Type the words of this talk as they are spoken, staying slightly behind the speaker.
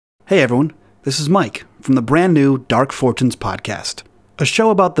Hey everyone, this is Mike from the brand new Dark Fortunes podcast, a show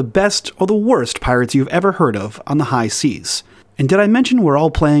about the best or the worst pirates you've ever heard of on the high seas. And did I mention we're all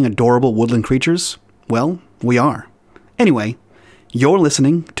playing adorable woodland creatures? Well, we are. Anyway, you're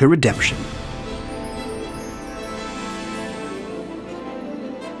listening to Redemption.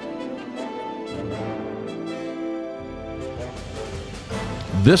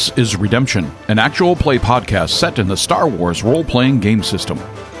 This is Redemption, an actual play podcast set in the Star Wars role-playing game system.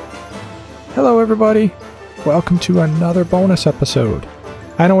 Hello everybody, welcome to another bonus episode.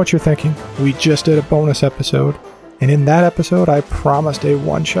 I know what you're thinking, we just did a bonus episode, and in that episode I promised a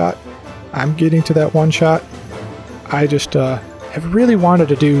one-shot. I'm getting to that one-shot. I just have really wanted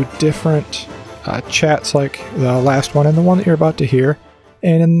to do different chats like the last one and the one that you're about to hear,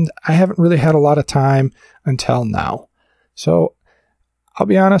 and I haven't really had a lot of time until now. So I'll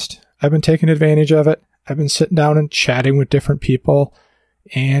be honest, I've been taking advantage of it. I've been sitting down and chatting with different people,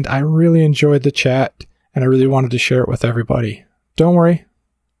 and I really enjoyed the chat, and I really wanted to share it with everybody. Don't worry,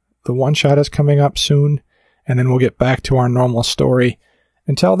 the one shot is coming up soon, and then we'll get back to our normal story.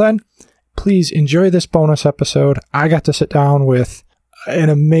 Until then, please enjoy this bonus episode. I got to sit down with an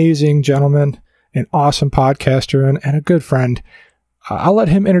amazing gentleman, an awesome podcaster, and a good friend. I'll let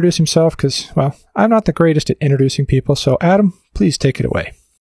him introduce himself because, well, I'm not the greatest at introducing people. So, Adam, please take it away.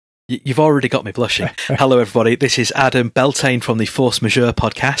 You've already got me blushing. Hello, everybody. This is Adam Beltane from the Force Majeure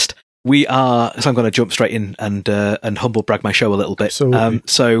podcast. We are, so I'm going to jump straight in and humble brag my show a little bit. Absolutely.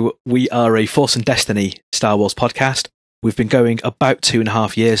 So we are a Force and Destiny Star Wars podcast. We've been going about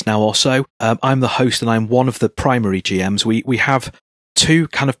 2.5 years now or so. I'm the host and I'm one of the primary GMs. We have two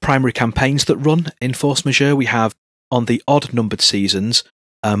kind of primary campaigns that run in Force Majeure. We have, on the odd-numbered seasons,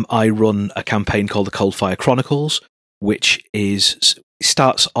 I run a campaign called the Coldfire Chronicles, which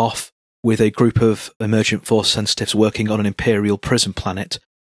starts off with a group of emergent Force sensitives working on an Imperial prison planet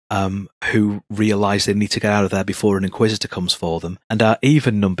who realise they need to get out of there before an Inquisitor comes for them. And our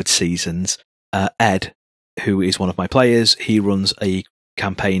even-numbered seasons, Ed, who is one of my players, he runs a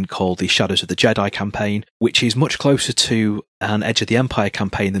campaign called the Shadows of the Jedi campaign, which is much closer to an Edge of the Empire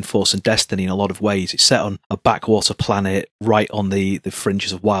campaign than Force and Destiny in a lot of ways. It's set on a backwater planet right on the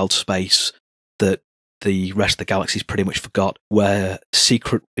fringes of wild space that the rest of the galaxy's pretty much forgot, where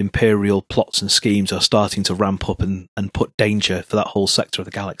secret Imperial plots and schemes are starting to ramp up and put danger for that whole sector of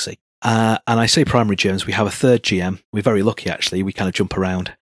the galaxy. And I say primary GMs, we have a third GM. We're very lucky, actually. We kind of jump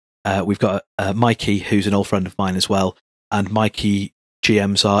around. We've got Mikey, who's an old friend of mine as well, and Mikey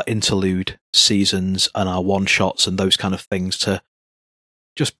GMs our interlude seasons and our one-shots and those kind of things to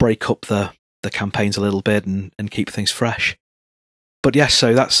just break up the campaigns a little bit and keep things fresh. But yes,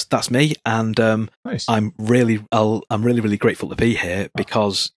 so that's me, and Nice. I'm really grateful to be here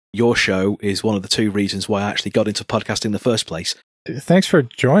because your show is one of the two reasons why I actually got into podcasting in the first place. Thanks for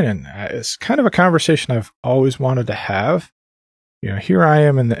joining. It's kind of a conversation I've always wanted to have. You know, here I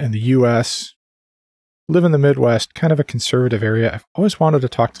am in the U.S., live in the Midwest, kind of a conservative area. I've always wanted to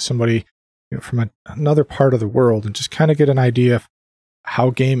talk to somebody, you know, from another part of the world and just kind of get an idea of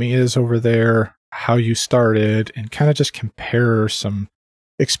how gaming is over there, how you started, and kind of just compare some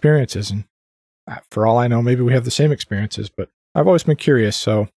experiences. And for all I know, maybe we have the same experiences, but I've always been curious.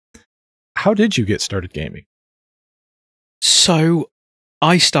 So how did you get started gaming? So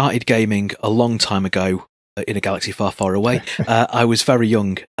I started gaming a long time ago in a galaxy far, far away. I was very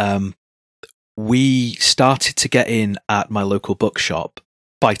young. We started to get in at my local bookshop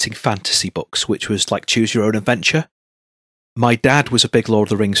fighting fantasy books, which was like Choose Your Own Adventure. My dad was a big Lord of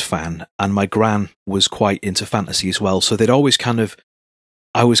the Rings fan, and my gran was quite into fantasy as well. So they'd always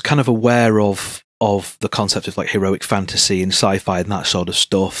I was kind of aware of the concept of like heroic fantasy and sci-fi and that sort of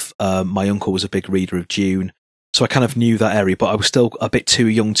stuff. My uncle was a big reader of Dune, so I kind of knew that area, but I was still a bit too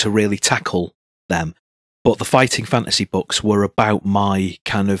young to really tackle them. But the fighting fantasy books were about my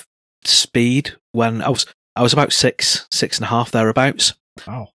kind of speed when I was about six and a half thereabouts.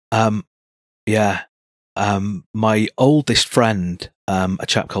 Wow. Yeah. My oldest friend, a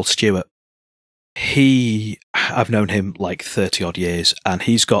chap called Stuart, I've known him like 30 odd years, and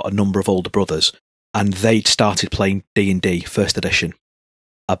he's got a number of older brothers, and they'd started playing D&D first edition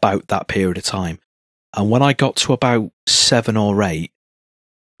about that period of time. And when I got to about 7 or 8,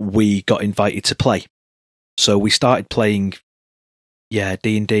 we got invited to play. So we started playing,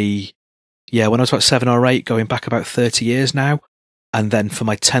 D&D, when I was about 7 or 8, going back about 30 years now. And then for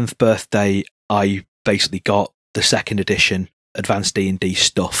my 10th birthday, I basically got the second edition Advanced D&D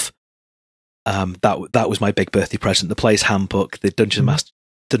stuff. That was my big birthday present, the Player's Handbook, the Dungeon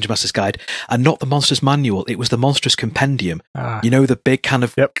Dungeon Master's Guide, and not the Monsters Manual. It was the Monsters Compendium. You know, the big kind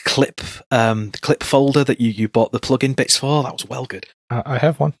of clip folder that you bought the plug-in bits for? That was well good. I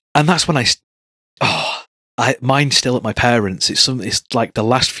have one. And that's when mine's still at my parents'. It's like the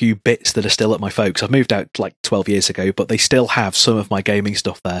last few bits that are still at my folks'. I've moved out like 12 years ago, but they still have some of my gaming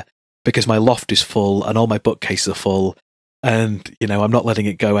stuff there because my loft is full and all my bookcases are full. And, you know, I'm not letting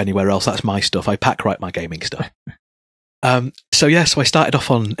it go anywhere else. That's my stuff. I pack right my gaming stuff. So I started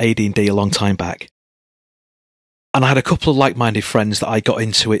off on AD&D a long time back. And I had a couple of like-minded friends that I got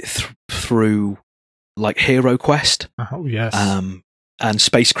into it through like Hero Quest. Oh, yes. And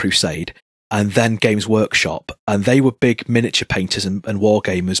Space Crusade. And then Games Workshop. And they were big miniature painters and war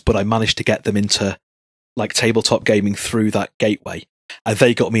gamers, but I managed to get them into like tabletop gaming through that gateway. And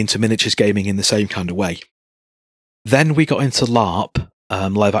they got me into miniatures gaming in the same kind of way. Then we got into LARP,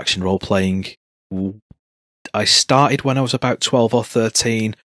 live action role playing. I started when I was about 12 or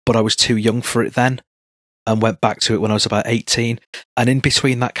 13, but I was too young for it then, and went back to it when I was about 18. And in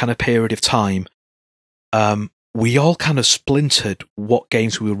between that kind of period of time, we all kind of splintered what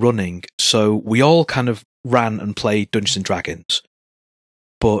games we were running. So we all kind of ran and played Dungeons and Dragons.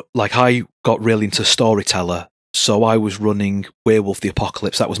 But like I got really into Storyteller, so I was running Werewolf the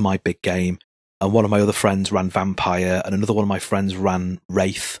Apocalypse. That was my big game. And one of my other friends ran Vampire, and another one of my friends ran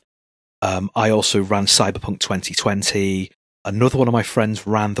Wraith. I also ran Cyberpunk 2020. Another one of my friends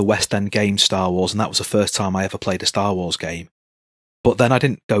ran the West End game Star Wars, and that was the first time I ever played a Star Wars game. But then I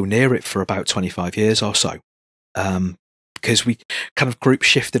didn't go near it for about 25 years or so, because we kind of group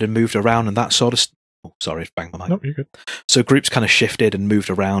shifted and moved around, and that sort of... Oh, sorry, bang my mic. Nope, you're good. So groups kind of shifted and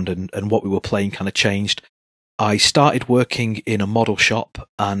moved around, and what we were playing kind of changed. I started working in a model shop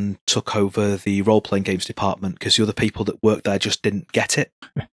and took over the role-playing games department because the other people that worked there just didn't get it.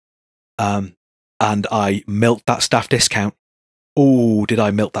 And I milked that staff discount. Oh, did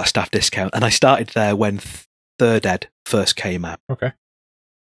I milk that staff discount? And I started there when Third Ed first came out. Okay.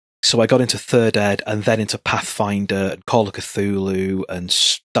 So I got into Third Ed and then into Pathfinder and Call of Cthulhu and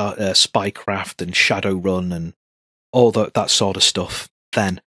Spycraft and Shadowrun and all that sort of stuff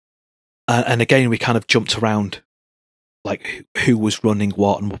then. And again, we kind of jumped around, like who was running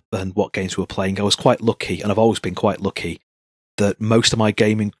what and what games we were playing. I was quite lucky, and I've always been quite lucky, that most of my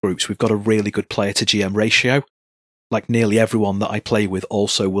gaming groups, we've got a really good player to GM ratio. Like nearly everyone that I play with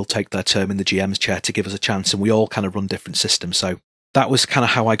also will take their term in the GM's chair to give us a chance, and we all kind of run different systems. So that was kind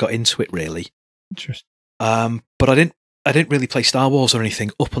of how I got into it, really. Interesting. But I didn't really play Star Wars or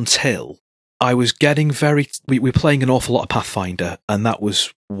anything up until I was getting we were playing an awful lot of Pathfinder, and that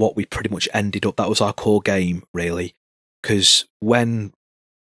was what we pretty much ended up. That was our core game, really, because when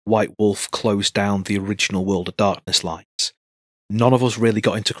White Wolf closed down the original World of Darkness lines, none of us really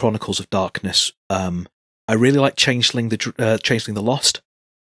got into Chronicles of Darkness. I really like Changeling the Lost,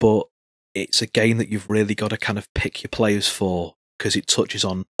 but it's a game that you've really got to kind of pick your players for because it touches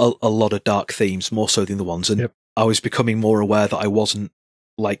on a lot of dark themes, more so than the ones. And I was becoming more aware that I wasn't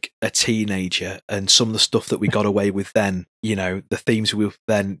like a teenager, and some of the stuff that we got away with then, you know, the themes we were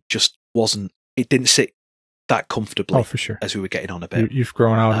then just it didn't sit that comfortably. Oh, for sure. As we were getting on a bit. You've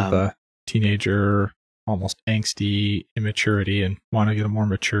grown out of the teenager, almost angsty immaturity and want to get a more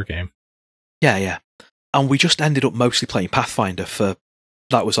mature game. Yeah. And we just ended up mostly playing Pathfinder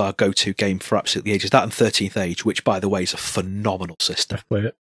that was our go-to game for absolutely ages. That and 13th Age, which by the way is a phenomenal system. I've played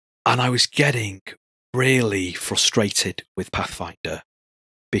it. And I was getting really frustrated with Pathfinder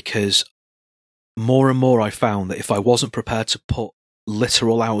because more and more I found that if I wasn't prepared to put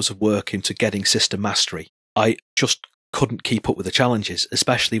literal hours of work into getting system mastery, I just couldn't keep up with the challenges,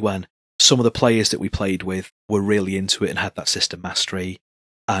 especially when some of the players that we played with were really into it and had that system mastery,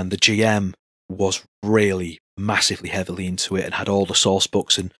 and the GM was really massively heavily into it and had all the source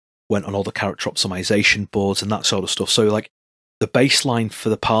books and went on all the character optimization boards and that sort of stuff. So like the baseline for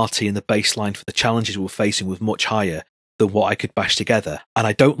the party and the baseline for the challenges we were facing was much higher than what I could bash together. And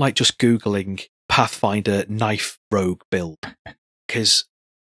I don't like just Googling Pathfinder knife rogue build because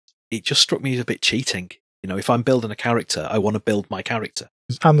it just struck me as a bit cheating. You know, if I'm building a character, I want to build my character.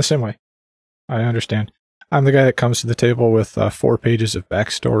 I'm the same way. I understand. I'm the guy that comes to the table with 4 pages of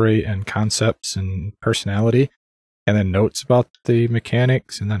backstory and concepts and personality, and then notes about the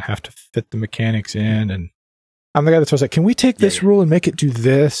mechanics, and then have to fit the mechanics in. And I'm the guy that's always like, can we take this rule and make it do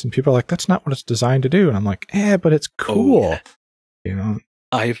this? And people are like, that's not what it's designed to do. And I'm like, but it's cool. Oh, yeah. You know,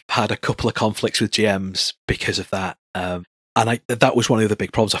 I've had a couple of conflicts with GMs because of that. And that was one of the other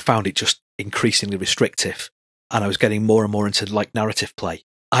big problems. I found it just increasingly restrictive, and I was getting more and more into like narrative play.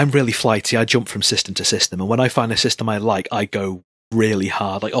 I'm really flighty. I jump from system to system, and when I find a system I like, I go really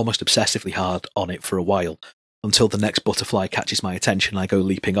hard, like almost obsessively hard on it for a while. until the next butterfly catches my attention. I go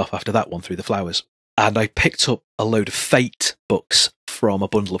leaping off after that one through the flowers. And I picked up a load of Fate books from a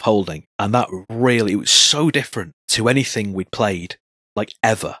bundle of holding. And that really, it was so different to anything we'd played, like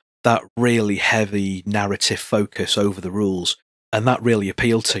ever. That really heavy narrative focus over the rules. And that really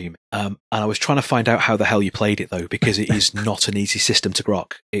appealed to me. And I was trying to find out how the hell you played it, though, because it is not an easy system to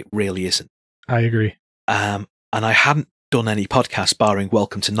grok. It really isn't. I agree. And I hadn't done any podcasts barring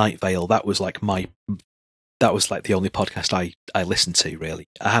Welcome to Night Vale. That was like the only podcast I listened to, really.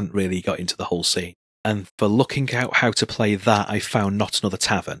 I hadn't really got into the whole scene. And for looking out how to play that, I found Not Another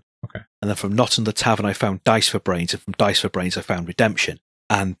Tavern. Okay. And then from Not Another Tavern, I found Dice for Brains. And from Dice for Brains, I found Redemption.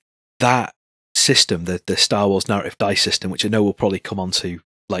 And that system, the Star Wars narrative dice system, which I know we'll probably come on to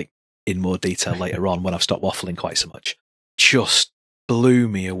like in more detail later on when I've stopped waffling quite so much, just blew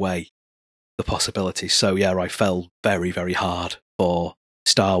me away, the possibilities. So yeah, I fell very, very hard for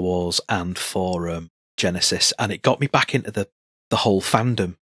Star Wars and for Genesis, and it got me back into the whole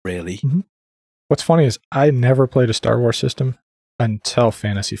fandom, really. Mm-hmm. What's funny is I never played a Star Wars system until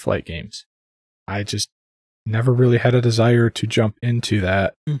Fantasy Flight Games. I just never really had a desire to jump into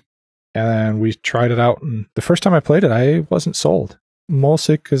that. And we tried it out, and the first time I played it, I wasn't sold.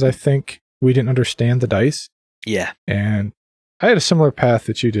 Mostly because I think we didn't understand the dice. Yeah. And I had a similar path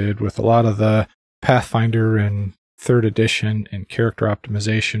that you did with a lot of the Pathfinder and 3rd edition and character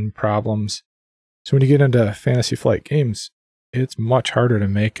optimization problems. So when you get into Fantasy Flight Games, it's much harder to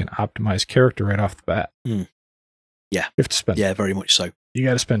make an optimized character right off the bat. Yeah. You have to spend. Yeah, very much so. You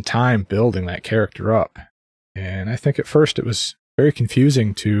got to spend time building that character up. And I think at first it was very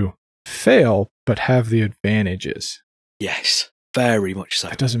confusing to fail, but have the advantages. Yes, very much so.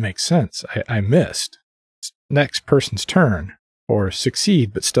 That doesn't make sense. I missed. Next person's turn, or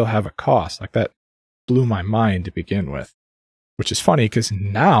succeed, but still have a cost. Like that blew my mind to begin with, which is funny because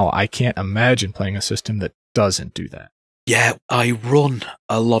now I can't imagine playing a system that doesn't do that. Yeah, I run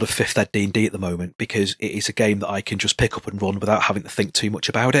a lot of 5th Ed D&D at the moment because it is a game that I can just pick up and run without having to think too much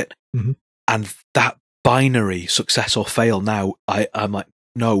about it. Mm-hmm. And that binary success or fail now, I'm like,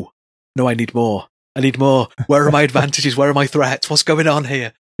 no, I need more. I need more. Where are my advantages? Where are my threats? What's going on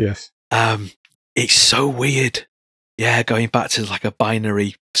here? Yes. It's so weird. Yeah, going back to like a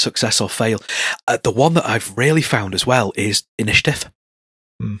binary success or fail. The one that I've really found as well is initiative.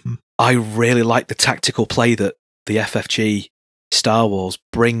 Mm-hmm. I really like the tactical play that the FFG Star Wars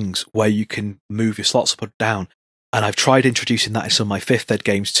brings, where you can move your slots up and down. And I've tried introducing that in some of my 5th Ed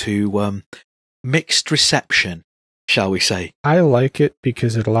games to mixed reception, shall we say. I like it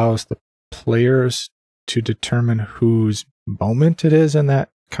because it allows the players to determine whose moment it is in that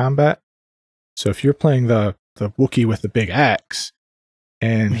combat. So if you're playing the Wookiee with the big axe,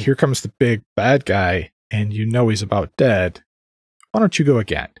 and here comes the big bad guy, and you know he's about dead, why don't you go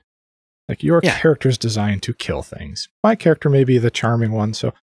again? Like, your character's designed to kill things. My character may be the charming one,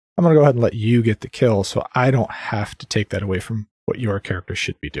 so I'm going to go ahead and let you get the kill, so I don't have to take that away from what your character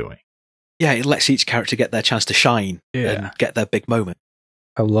should be doing. Yeah, it lets each character get their chance to shine and get their big moment.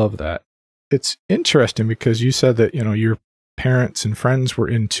 I love that. It's interesting because you said that, your parents and friends were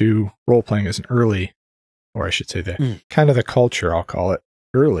into role-playing as an early, or I should say kind of the culture, I'll call it,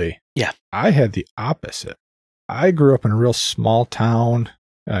 early. Yeah. I had the opposite. I grew up in a real small town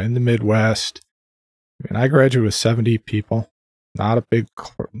in the Midwest, and I graduated with 70 people, not a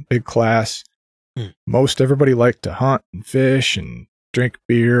big class. Most everybody liked to hunt and fish and drink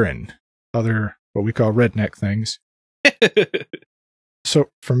beer and other what we call redneck things. So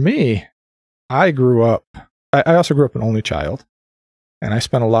for me, I also grew up an only child, and I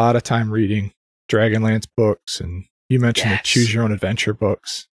spent a lot of time reading Dragonlance books, and you mentioned the Choose Your Own Adventure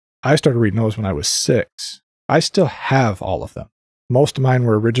books. I started reading those when I was 6. I still have all of them. Most of mine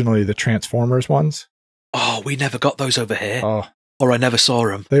were originally the Transformers ones. Oh, we never got those over here. Oh, or I never saw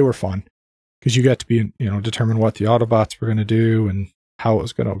them. They were fun because you got to be, determine what the Autobots were going to do and how it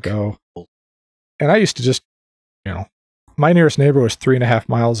was going to go. Cool. And I used to just, my nearest neighbor was 3.5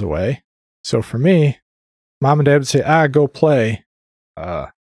 miles away. So for me, Mom and Dad would say, go play.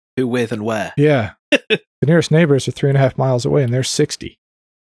 Who, with, and where? Yeah. The nearest neighbors are 3.5 miles away, and they're 60.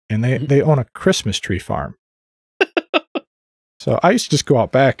 And they own a Christmas tree farm. So I used to just go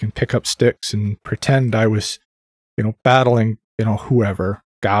out back and pick up sticks and pretend I was, battling, whoever,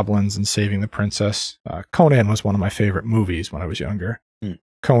 goblins and saving the princess. Conan was one of my favorite movies when I was younger.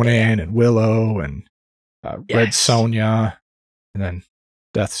 Conan and Willow and Red Sonja, and then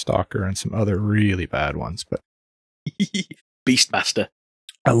Deathstalker and some other really bad ones. But Beastmaster.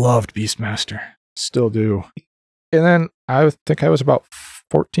 I loved Beastmaster. Still do. And then I think I was about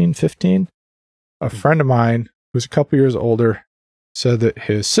 14, 15. A friend of mine who was a couple years older said that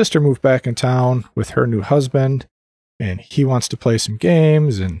his sister moved back in town with her new husband, and he wants to play some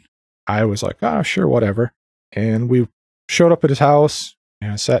games. And I was like, oh, sure, whatever. And we showed up at his house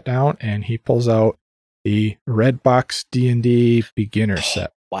and sat down, and he pulls out the Redbox D&D beginner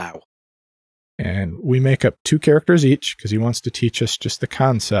set. Wow. And we make up 2 characters each because he wants to teach us just the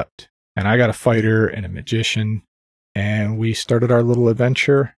concept. And I got a fighter and a magician, and we started our little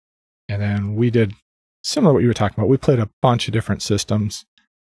adventure. And then we did similar to what you were talking about. We played a bunch of different systems.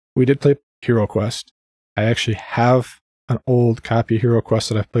 We did play Hero Quest. I actually have an old copy of Hero Quest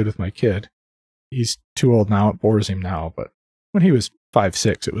that I've played with my kid. He's too old now. It bores him now. But when he was 5,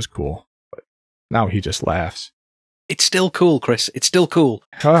 6, it was cool. But now he just laughs. It's still cool, Chris. It's still cool.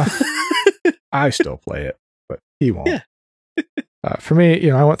 I still play it, but he won't. Yeah. For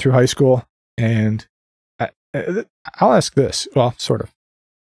me, I went through high school, and I'll ask this. Well, sort of.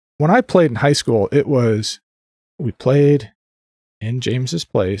 When I played in high school, we played in James's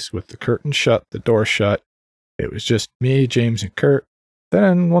place with the curtain shut, the door shut. It was just me, James, and Kurt.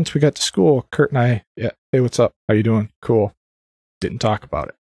 Then once we got to school, Kurt and I, hey, what's up? How you doing? Cool. Didn't talk about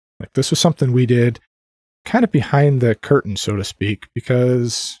it. Like, this was something we did kind of behind the curtain, so to speak,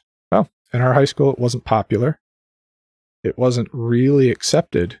 because, well, in our high school, it wasn't popular. It wasn't really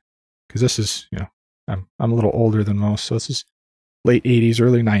accepted, because this is, I'm a little older than most, so this is late 80s,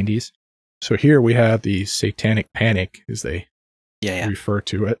 early 90s. So here we have the satanic panic, as they refer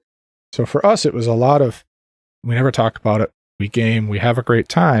to it. So for us, it was a lot of, we never talk about it. We game, we have a great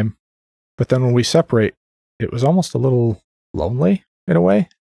time. But then when we separate, it was almost a little lonely in a way,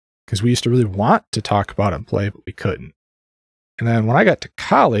 because we used to really want to talk about it and play, but we couldn't. And then when I got to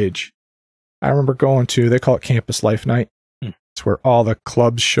college, I remember going to, they call it Campus Life Night. It's where all the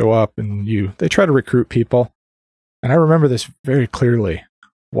clubs show up and they try to recruit people. And I remember this very clearly,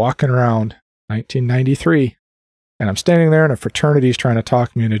 walking around 1993, and I'm standing there and a fraternity's trying to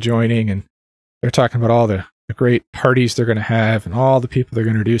talk me into joining, and they're talking about all the great parties they're going to have and all the people they're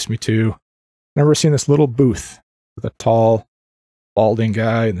going to introduce me to. I remember seeing this little booth with a tall, balding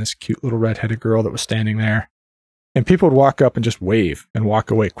guy and this cute little redheaded girl that was standing there. And people would walk up and just wave and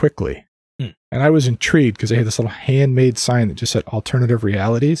walk away quickly. And I was intrigued because they had this little handmade sign that just said alternative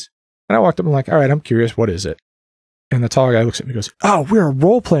realities. And I walked up and I'm like, all right, I'm curious, what is it? And the tall guy looks at me and goes, oh, we're a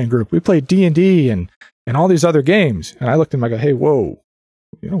role-playing group. We play D&D and all these other games. And I looked at him and I go, hey, whoa,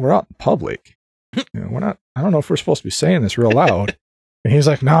 we're out in public. We're not, I don't know if we're supposed to be saying this real loud. And he's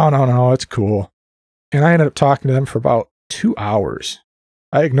like, no, it's cool. And I ended up talking to them for about 2 hours.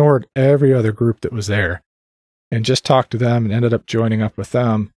 I ignored every other group that was there and just talked to them and ended up joining up with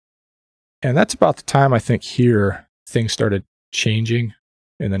them. And that's about the time I think here things started changing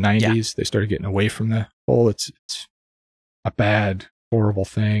in the 90s. Yeah. They started getting away from the whole, it's a bad, horrible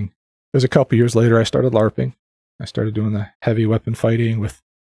thing. It was a couple years later I started LARPing. I started doing the heavy weapon fighting with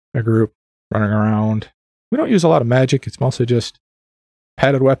a group running around. We don't use a lot of magic. It's mostly just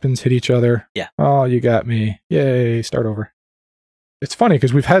padded weapons, hit each other. Yeah. Oh, you got me. Yay, start over. It's funny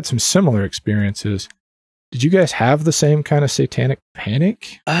because we've had some similar experiences. Did you guys have the same kind of satanic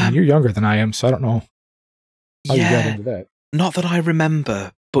panic? I mean, you're younger than I am, so I don't know how you got into that. Not that I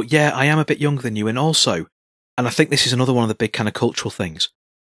remember, but yeah, I am a bit younger than you. And also, and I think this is another one of the big kind of cultural things,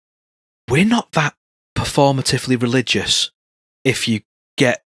 we're not that performatively religious, if you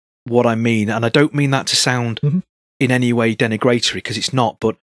get what I mean. And I don't mean that to sound in any way denigratory, because it's not,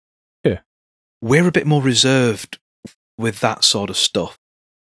 but we're a bit more reserved with that sort of stuff.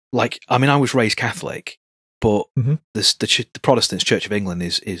 Like, I mean, I was raised Catholic, but the Protestants, Church of England,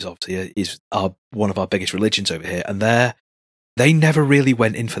 is obviously one of our biggest religions over here, and they never really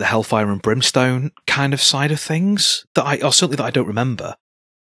went in for the hellfire and brimstone kind of side of things certainly that I don't remember.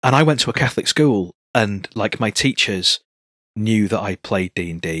 And I went to a Catholic school, and like my teachers knew that I played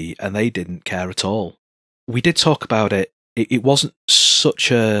D&D, and they didn't care at all. We did talk about it. It wasn't such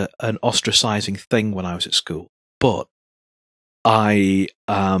an ostracizing thing when I was at school, but I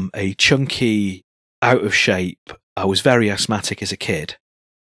am a chunky, out of shape. I was very asthmatic as a kid,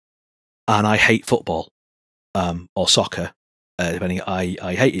 and I hate football or soccer. Depending,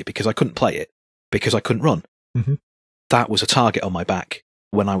 I hate it because I couldn't play it because I couldn't run. That was a target on my back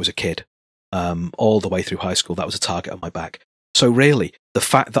when I was a kid. All the way through high school, that was a target on my back. So really, the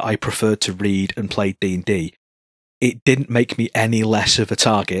fact that I preferred to read and play D&D, it didn't make me any less of a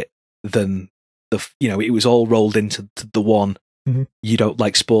target than it was all rolled into the one. You don't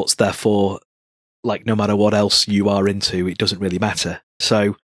like sports, therefore, like no matter what else you are into, it doesn't really matter.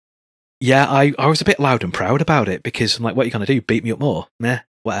 So yeah, I was a bit loud and proud about it because I'm like, what are you going to do? Beat me up more? Meh,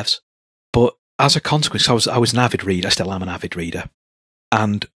 whatevs. But as a consequence, I was an avid reader. I still am an avid reader.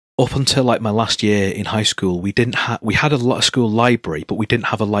 And up until like my last year in high school, we had a lot of school library, but we didn't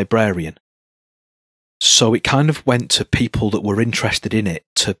have a librarian. So it kind of went to people that were interested in it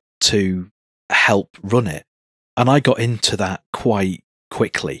to help run it. And I got into that quite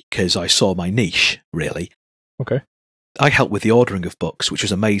quickly because I saw my niche, really. Okay. I helped with the ordering of books, which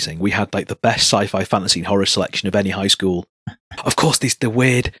was amazing. We had like the best sci-fi, fantasy, and horror selection of any high school. Of course, they're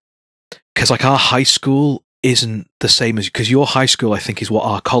weird because like our high school isn't the same as, because your high school, I think, is what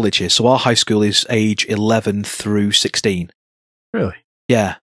our college is. So our high school is age 11 through 16. Really?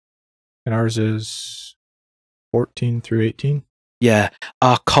 Yeah. And ours is 14 through 18? Yeah.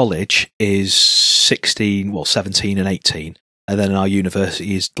 Our college is 17 and 18. And then our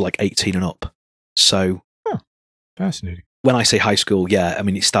university is like 18 and up. So... Fascinating. When I say high school, yeah, I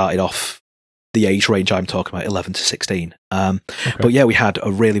mean, it started off the age range I'm talking about, 11 to 16. Okay. But yeah, we had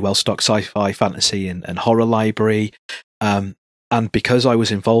a really well-stocked sci-fi, fantasy, and horror library. And because I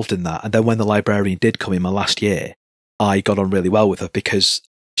was involved in that, and then when the librarian did come in my last year, I got on really well with her because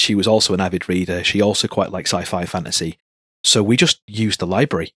she was also an avid reader. She also quite liked sci-fi, fantasy. So we just used the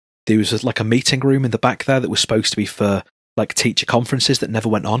library. There was like a meeting room in the back there that was supposed to be for like teacher conferences that never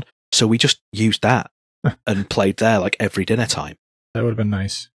went on. So we just used that. And played there like every dinner time. That would have been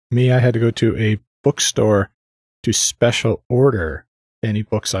nice. Me, I had to go to a bookstore to special order any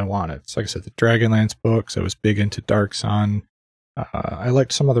books I wanted. So like I said, the Dragonlance books, I was big into Dark Sun. I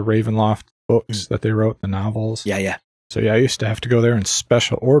liked some of the Ravenloft books that they wrote, the novels. Yeah. So yeah, I used to have to go there and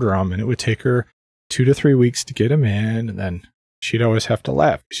special order them, and it would take her 2 to 3 weeks to get them in, and then she'd always have to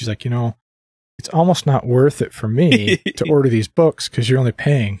laugh. She's like, it's almost not worth it for me to order these books because you're only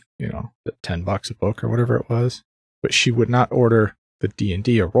paying, $10 a book or whatever it was. But she would not order the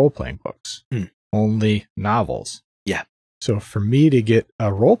D&D or role-playing books, only novels. Yeah. So for me to get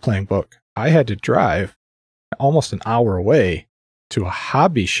a role-playing book, I had to drive almost an hour away to a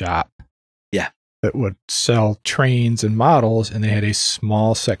hobby shop. Yeah. That would sell trains and models, and they had a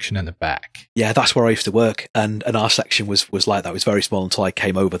small section in the back. Yeah, that's where I used to work, and our section was like that. It was very small until I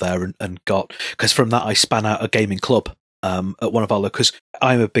came over there and got, because from that I span out a gaming club at one of our, because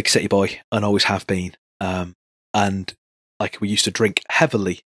I'm a big city boy and always have been, and like we used to drink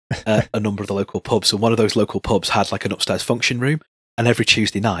heavily at a number of the local pubs, and one of those local pubs had like an upstairs function room, and every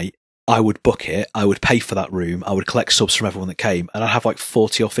Tuesday night I would book it, I would pay for that room, I would collect subs from everyone that came, and I'd have like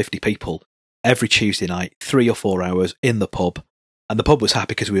 40 or 50 people every Tuesday night, 3 or 4 hours in the pub. And the pub was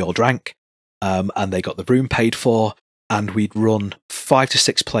happy because we all drank, and they got the room paid for, and we'd run 5 to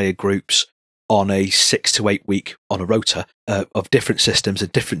 6 player groups on a 6 to 8 week on a rota of different systems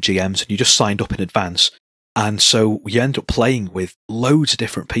and different GMs, and you just signed up in advance. And so you end up playing with loads of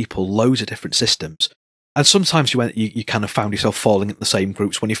different people, loads of different systems. And sometimes you kind of found yourself falling into the same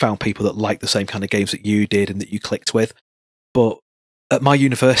groups when you found people that liked the same kind of games that you did and that you clicked with. But at my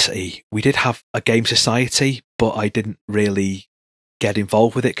university, we did have a game society, but I didn't really get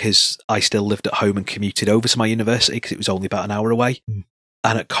involved with it because I still lived at home and commuted over to my university because it was only about an hour away. And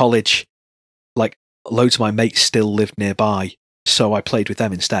at college, like loads of my mates still lived nearby, so I played with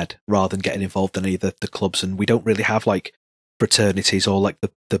them instead rather than getting involved in any of the clubs. And we don't really have like fraternities or like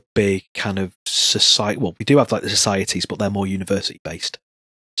the big kind of society. Well, we do have like the societies, but they're more university based.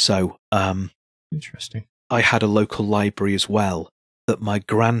 So, interesting. I had a local library as well that my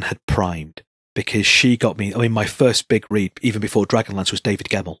gran had primed because she got me. I mean, my first big read, even before Dragonlance, was David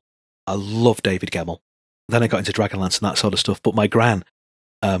Gemmell. I love David Gemmell. Then I got into Dragonlance and that sort of stuff. But my gran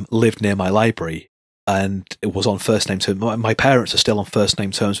lived near my library, and it was on first name terms. My parents are still on first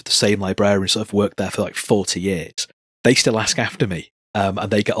name terms with the same librarians that have worked there for like 40 years. They still ask after me, and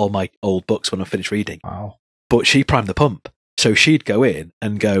they get all my old books when I finish reading. Wow. But she primed the pump. So she'd go in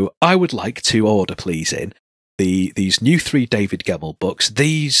and go, I would like to order, please, in these new 3 David Gemmell books,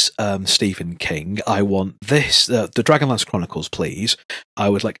 these Stephen King, I want this, the Dragonlance Chronicles, please. I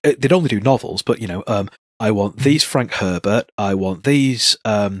would like, they'd only do novels, but, I want these Frank Herbert, I want these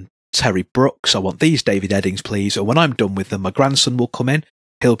Terry Brooks, I want these David Eddings, please. And when I'm done with them, my grandson will come in,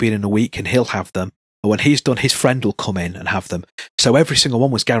 he'll be in a week and he'll have them. And when he's done, his friend will come in and have them. So every single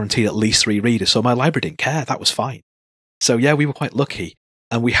one was guaranteed at least 3 readers, so my library didn't care, that was fine. So yeah, we were quite lucky.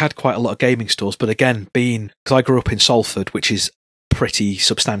 And we had quite a lot of gaming stores, but again, because I grew up in Salford, which is pretty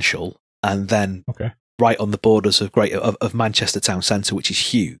substantial, and then right on the borders of Manchester town centre, which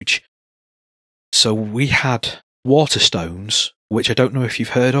is huge. So we had Waterstones, which I don't know if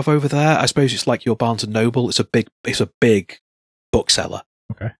you've heard of over there. I suppose it's like your Barnes and Noble. It's a big bookseller.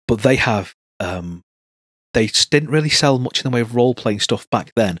 Okay. But they have, they didn't really sell much in the way of role-playing stuff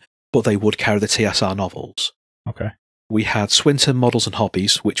back then, but they would carry the TSR novels. Okay. We had Swinton Models and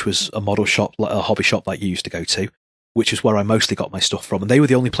Hobbies, which was a model shop, a hobby shop that you used to go to. which is where I mostly got my stuff from. And they were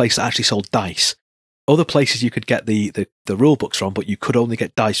the only place that actually sold dice. Other places you could get the rule books from, but you could only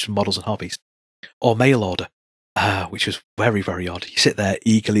get dice from Models and Hobbies. Or mail order, which was very, very odd. You sit there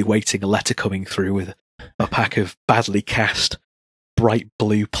eagerly waiting a letter coming through with a pack of badly cast, bright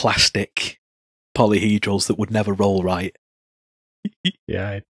blue plastic polyhedrals that would never roll right.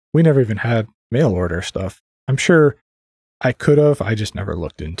 Yeah, we never even had mail order stuff. I'm sure I could have, I just never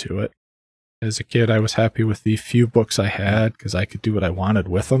looked into it. As a kid, I was happy with the few books I had because I could do what I wanted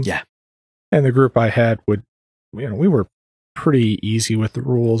with them. Yeah. And the group I had would, we were pretty easy with the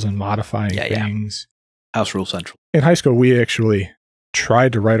rules and modifying things. House Rule Central. In high school, we actually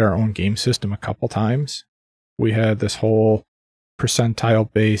tried to write our own game system a couple times. We had this whole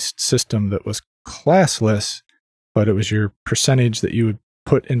percentile-based system that was classless, but it was your percentage that you would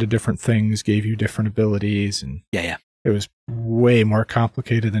put into different things, gave you different abilities, and Yeah. it was way more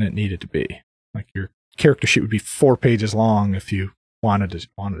complicated than it needed to be. Like your character sheet would be 4 pages long if you wanted it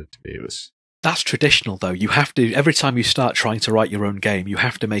to be. It was... That's traditional, though. You have to, every time you start trying to write your own game, you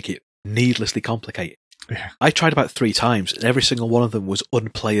have to make it needlessly complicated. Yeah. I tried about 3 times, and every single one of them was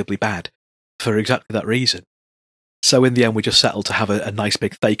unplayably bad for exactly that reason. So in the end, we just settled to have a nice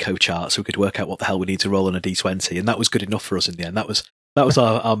big Thaco chart so we could work out what the hell we need to roll on a D20, and that was good enough for us in the end. That was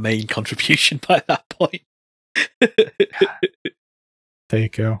our main contribution by that point.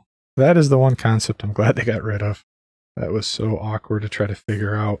 Thaco. That is the one concept I'm glad they got rid of. That was so awkward to try to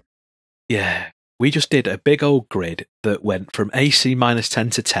figure out. Yeah, we just did a big old grid that went from AC minus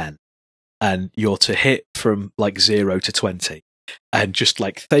 10 to 10, and you're to hit from like 0 to 20. And just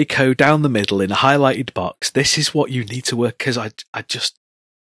like Thaco down the middle in a highlighted box. This is what you need to work, because I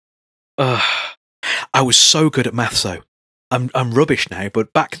was so good at maths though. I'm rubbish now,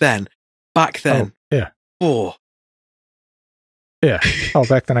 but back then. Oh, yeah. Oh. Yeah. Oh,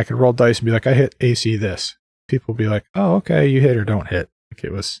 back then I could roll dice and be like, I hit AC this. People would be like, oh, okay, you hit or don't hit. Like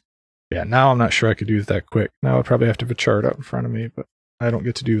it was... Yeah, now I'm not sure I could do it that quick. Now I probably have to have a chart out in front of me, but I don't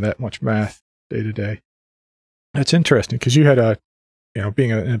get to do that much math day to day. That's interesting because you had being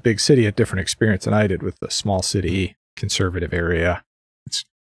in a big city, a different experience than I did with the small city conservative area.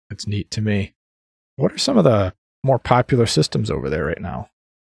 It's neat to me. What are some of the more popular systems over there right now?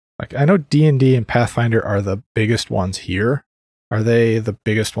 Like I know D&D and Pathfinder are the biggest ones here. Are they the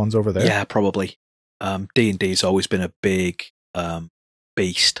biggest ones over there? Yeah, probably. D&D's always been a big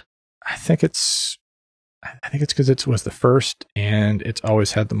beast. I think it's because it was the first and it's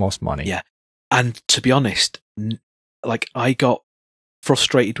always had the most money. Yeah. And to be honest, like I got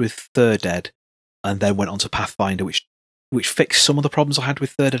frustrated with Third Ed and then went on to Pathfinder, which fixed some of the problems I had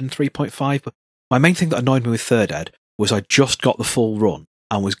with Third Ed and 3.5. But my main thing that annoyed me with Third Ed was I just got the full run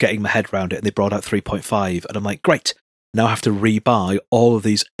and was getting my head around it, and they brought out 3.5, and I'm like, great, now I have to rebuy all of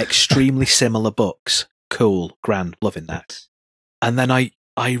these extremely similar books. Cool, grand, loving that. And then I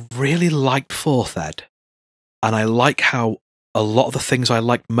really liked 4th Ed, and I like how a lot of the things I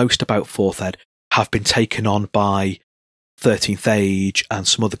liked most about 4th Ed have been taken on by 13th Age and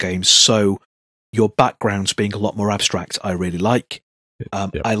some other games, so your backgrounds being a lot more abstract, I really like.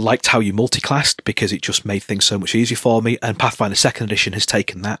 Yep. I liked how you multi-classed because it just made things so much easier for me, and Pathfinder 2nd Edition has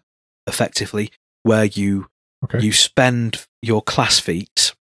taken that effectively, where you spend your class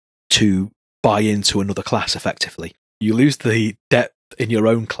feats to buy into another class effectively. You lose the depth in your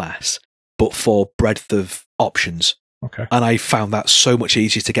own class, but for breadth of options. Okay. And I found that so much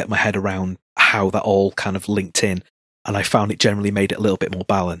easier to get my head around how that all kind of linked in, and I found it generally made it a little bit more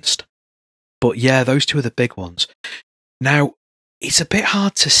balanced. But yeah, those two are the big ones. Now, it's a bit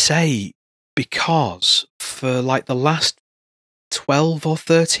hard to say because for like the last 12 or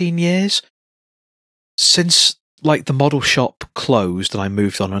 13 years, since like the model shop closed and I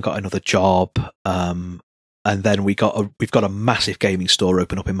moved on and got another job, and then we've got a massive gaming store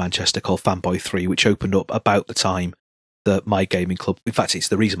open up in Manchester called Fanboy 3, which opened up about the time that my gaming club, in fact, it's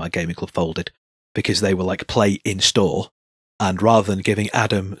the reason my gaming club folded, because they were like play in store. And rather than giving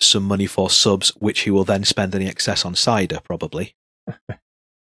Adam some money for subs, which he will then spend any excess on cider, probably,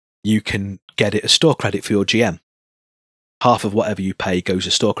 you can get it as store credit for your GM. Half of whatever you pay goes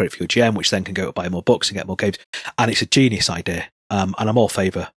as store credit for your GM, which then can go to buy more books and get more games. And it's a genius idea. And I'm all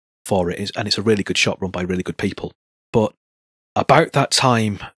favour for it. And it's a really good shop run by really good people. But about that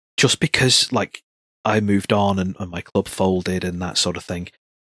time, just because like I moved on and my club folded and that sort of thing,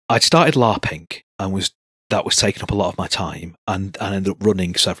 I'd started LARPing and that was taking up a lot of my time, and ended up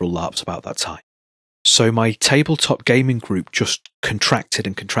running several LARPs about that time. So my tabletop gaming group just contracted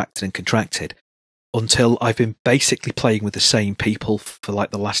and contracted and contracted until I've been basically playing with the same people for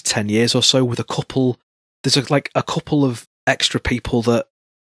like the last 10 years or so, with a couple of extra people that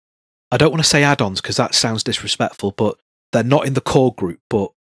I don't want to say add-ons because that sounds disrespectful, but they're not in the core group.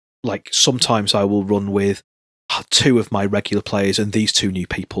 But like sometimes I will run with 2 of my regular players and these 2 new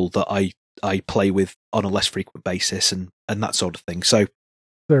people that I play with on a less frequent basis and that sort of thing. So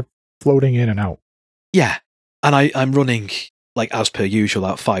they're floating in and out. Yeah. And I'm running, like as per usual,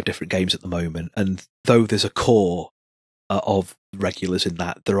 out 5 different games at the moment. And though there's a core of regulars in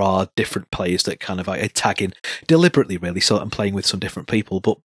that, there are different players that kind of I tag in deliberately, really, so that I'm playing with some different people.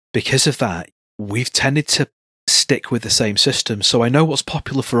 But because of that, we've tended to stick with the same system. So I know what's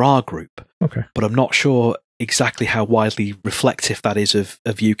popular for our group, Okay. but I'm not sure exactly how widely reflective that is of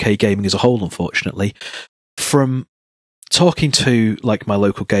UK gaming as a whole, unfortunately. From talking to like my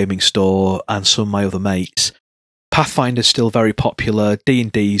local gaming store and some of my other mates, Pathfinder's still very popular.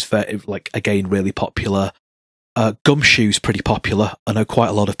 D&D's again really popular. Gumshoe's pretty popular. I know quite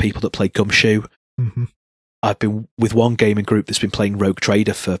a lot of people that play Gumshoe. Mm-hmm. I've been with one gaming group that's been playing Rogue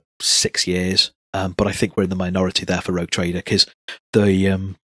Trader for 6 years, but I think we're in the minority there for Rogue Trader because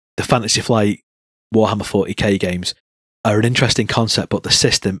the Fantasy Flight Warhammer 40k games are an interesting concept, but the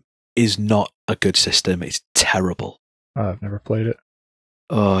system is not a good system. It's terrible. I've never played it.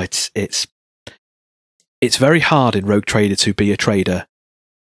 Oh, it's very hard in Rogue Trader to be a trader,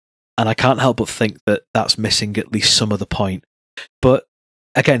 and I can't help but think that that's missing at least some of the point. But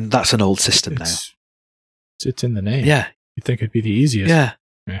again, that's an old system now. It's in the name. Yeah, you'd think it'd be the easiest. Yeah.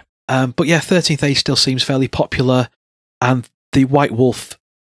 But yeah, 13th Age still seems fairly popular, and the White Wolf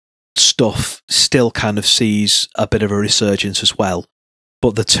stuff still kind of sees a bit of a resurgence as well.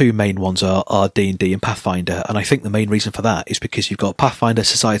 But the 2 main ones are D&D and Pathfinder, and I think the main reason for that is because you've got Pathfinder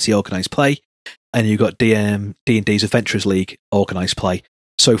Society Organised Play, and you've got D&D's Adventurers League Organised Play.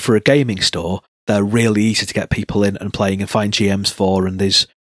 So for a gaming store, they're really easy to get people in and playing and find GMs for, and there's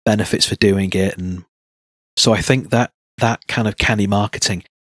benefits for doing it. And so I think that kind of canny marketing.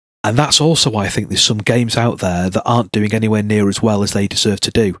 And that's also why I think there's some games out there that aren't doing anywhere near as well as they deserve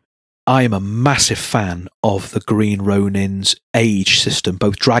to do. I am a massive fan of the Green Ronin's Age system,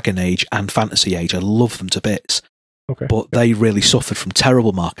 both Dragon Age and Fantasy Age. I love them to bits. Okay. But they really suffered from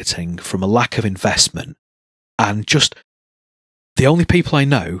terrible marketing, from a lack of investment, and just the only people I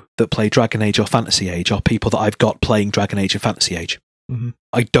know that play Dragon Age or Fantasy Age are people that I've got playing Dragon Age and Fantasy Age. Mm-hmm.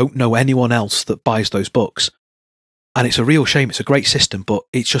 I don't know anyone else that buys those books. And it's a real shame. It's a great system, but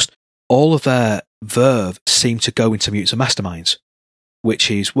it's just all of their verve seem to go into Mutants and Masterminds,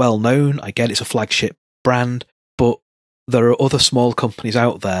 which is well known. I get it's a flagship brand, but there are other small companies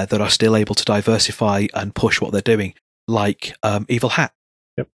out there that are still able to diversify and push what they're doing, like Evil Hat.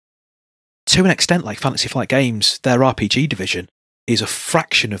 Yep. To an extent, like Fantasy Flight Games, their RPG division is a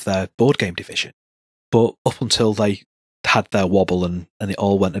fraction of their board game division. But up until they had their wobble and it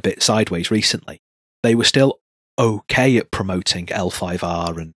all went a bit sideways recently, they were still okay at promoting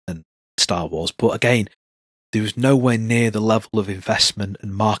L5R and Star Wars. But again, there was nowhere near the level of investment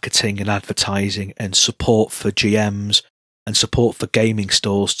and marketing and advertising and support for GMs and support for gaming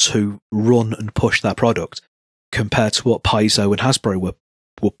stores to run and push their product compared to what Paizo and Hasbro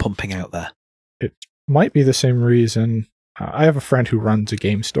were pumping out there. It might be the same reason. I have a friend who runs a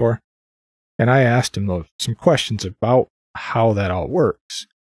game store, and I asked him some questions about how that all works.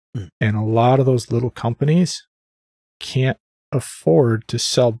 And a lot of those little companies can't afford to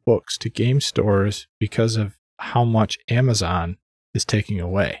sell books to game stores because of how much Amazon is taking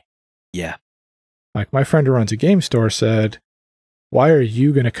away. Yeah. Like my friend who runs a game store said, why are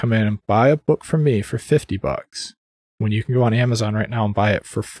you going to come in and buy a book from me for $50 when you can go on Amazon right now and buy it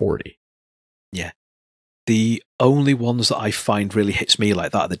for $40? Yeah. The only ones that I find really hits me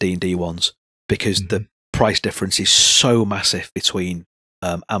like that are the D&D ones, because the price difference is so massive between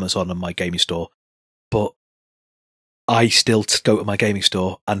Amazon and my gaming store. But I still go to my gaming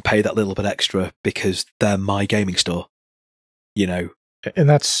store and pay that little bit extra because they're my gaming store, you know. And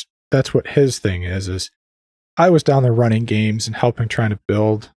that's what his thing is I was down there running games and helping trying to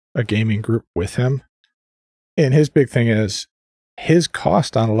build a gaming group with him. And his big thing is his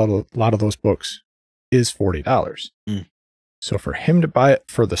cost on a lot of those books is $40. So for him to buy it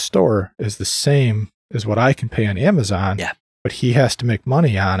for the store is the same as what I can pay on Amazon. Yeah. But he has to make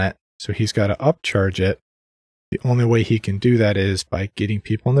money on it, so he's got to upcharge it. The only way he can do that is by getting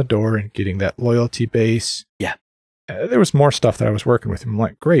people in the door and getting that loyalty base. Yeah. There was more stuff that I was working with him. I'm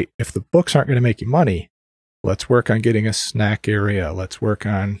like, great, if the books aren't going to make you money, let's work on getting a snack area. Let's work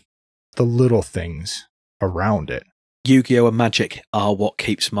on the little things around it. Yu-Gi-Oh! And Magic are what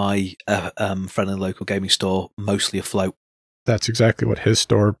keeps my friendly local gaming store mostly afloat. That's exactly what his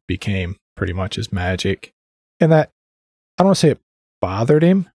store became, pretty much, is Magic. And that, I don't want to say it bothered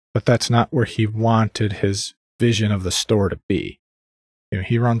him, but that's not where he wanted his vision of the store to be.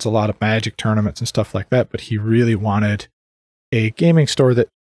 he runs a lot of Magic tournaments and stuff like that, but he really wanted a gaming store that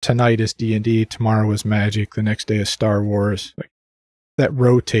tonight is D&D, tomorrow is Magic, the next day is Star Wars, like that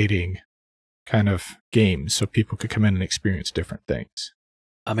rotating kind of games so people could come in and experience different things.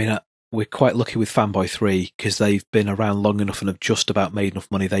 I mean, we're quite lucky with Fanboy 3 because they've been around long enough and have just about made enough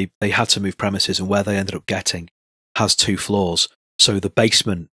money. They had to move premises, and where they ended up getting has 2 floors. So the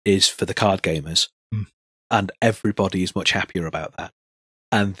basement is for the card gamers, and everybody is much happier about that.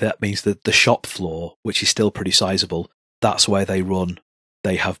 And that means that the shop floor, which is still pretty sizable, that's where they run.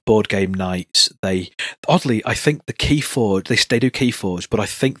 They have board game nights. Oddly, I think the Keyforge, they do Keyforge, but I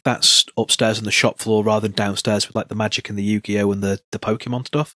think that's upstairs on the shop floor rather than downstairs with like the Magic and the Yu-Gi-Oh! And the Pokemon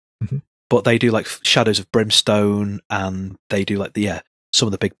stuff. Mm-hmm. But they do like Shadows of Brimstone, and they do like some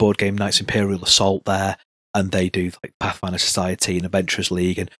of the big board game nights, Imperial Assault there, and they do like Pathfinder Society and Adventurers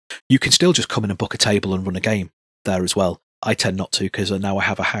League, and you can still just come in and book a table and run a game there as well. I tend not to because now I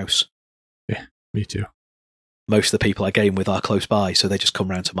have a house. Yeah, me too. Most of the people I game with are close by, so they just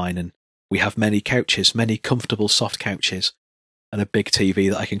come round to mine, and we have many couches, many comfortable soft couches, and a big TV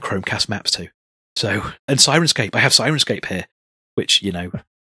that I can Chromecast maps to. So, and Sirenscape, I have Sirenscape here, which,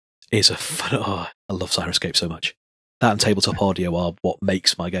 is a fun. Oh, I love Sirenscape so much. That and tabletop audio are what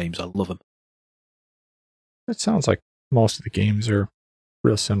makes my games. I love them. It sounds like most of the games are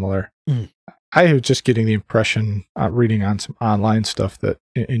real similar. I was just getting the impression, reading on some online stuff, that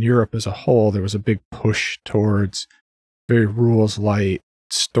in Europe as a whole, there was a big push towards very rules light,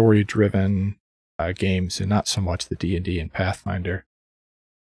 story driven games, and not so much the D&D and Pathfinder.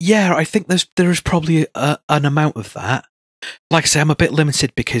 Yeah, I think there is probably an amount of that. Like I say, I'm a bit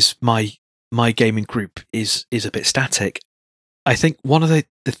limited because my gaming group is a bit static. I think one of the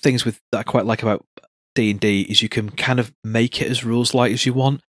things that I quite like about D&D is you can kind of make it as rules light as you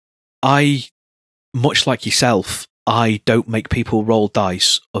want. Much like yourself, I don't make people roll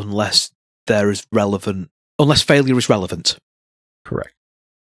dice unless failure is relevant. Correct.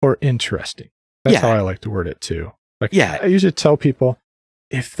 Or interesting. That's how I like to word it too. I usually tell people,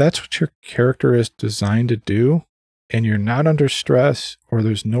 if that's what your character is designed to do, and you're not under stress, or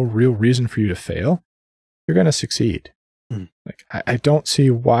there's no real reason for you to fail, you're going to succeed. I don't see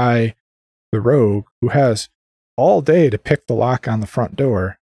why the rogue, who has all day to pick the lock on the front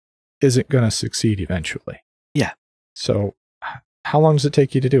door, isn't going to succeed eventually. Yeah. So how long does it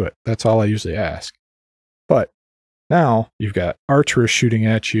take you to do it? That's all I usually ask. But now you've got archers shooting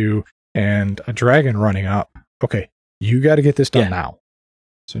at you and a dragon running up. Okay, you got to get this done now.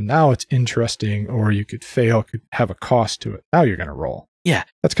 So now it's interesting, or you could fail, could have a cost to it. Now you're going to roll. Yeah.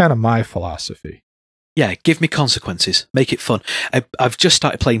 That's kind of my philosophy. Yeah, give me consequences. Make it fun. I've just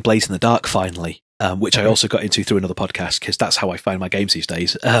started playing Blaze in the Dark finally. Which I also got into through another podcast, because that's how I find my games these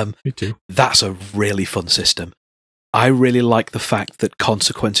days. Me too. That's a really fun system. I really like the fact that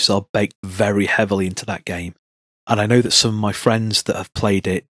consequences are baked very heavily into that game. And I know that some of my friends that have played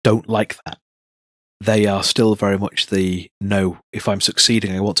it don't like that. They are still very much no, if I'm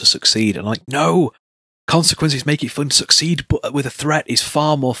succeeding, I want to succeed. And I'm like, no, consequences make it fun to succeed, but with a threat is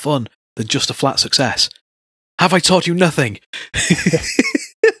far more fun than just a flat success. Have I taught you nothing?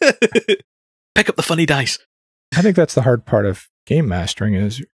 Pick up the funny dice. I think that's the hard part of game mastering,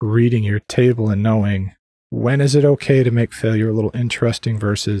 is reading your table and knowing when is it okay to make failure a little interesting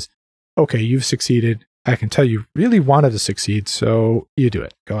versus, okay, you've succeeded. I can tell you really wanted to succeed, so you do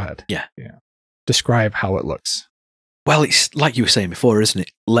it. Go ahead. Yeah. Describe how it looks. Well, it's like you were saying before, isn't it?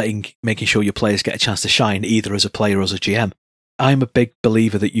 Making sure your players get a chance to shine, either as a player or as a GM. I'm a big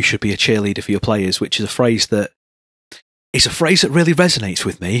believer that you should be a cheerleader for your players, which is a phrase that really resonates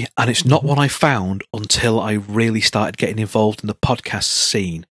with me, and it's not one I found until I really started getting involved in the podcast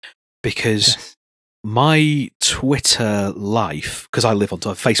scene, because my Twitter life, because I live on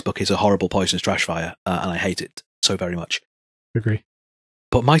Facebook, is a horrible poisonous trash fire, and I hate it so very much. Agree.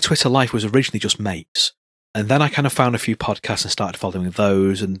 But my Twitter life was originally just mates, and then I kind of found a few podcasts and started following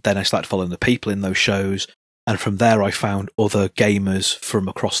those, and then I started following the people in those shows, and from there I found other gamers from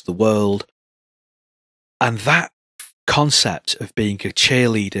across the world, and that concept of being a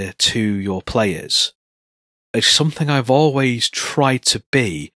cheerleader to your players is something I've always tried to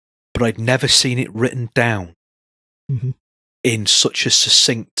be, but I'd never seen it written down in such a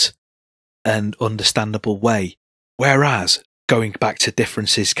succinct and understandable way. Whereas, going back to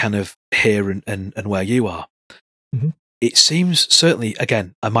differences kind of here and where you are, it seems, certainly,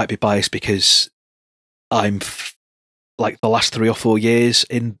 again, I might be biased because I'm like the last 3 or 4 years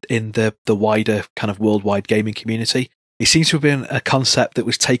in the wider kind of worldwide gaming community, it seems to have been a concept that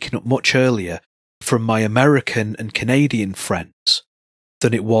was taken up much earlier from my American and Canadian friends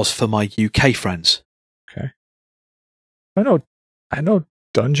than it was for my UK friends. Okay. I know I know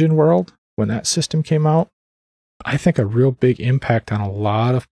Dungeon World, when that system came out, I think a real big impact on a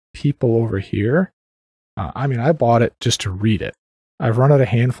lot of people over here. I bought it just to read it. I've run it a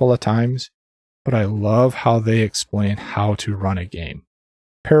handful of times, but I love how they explain how to run a game.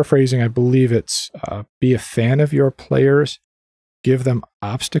 Paraphrasing, I believe it's be a fan of your players, give them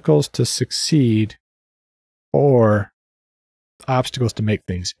obstacles to succeed, or obstacles to make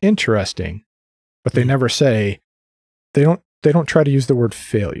things interesting. But they never say, they don't try to use the word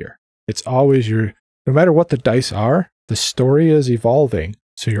failure. It's always no matter what the dice are, the story is evolving,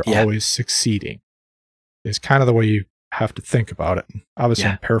 so you're always succeeding. It's kind of the way you have to think about it. Obviously,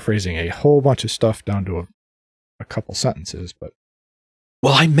 I'm paraphrasing a whole bunch of stuff down to a couple sentences, but...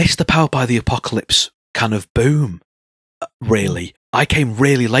 Well, I missed the Powered by the Apocalypse kind of boom, really. I came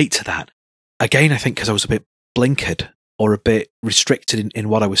really late to that. Again, I think because I was a bit blinkered or a bit restricted in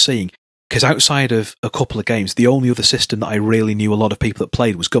what I was seeing. Because outside of a couple of games, the only other system that I really knew a lot of people that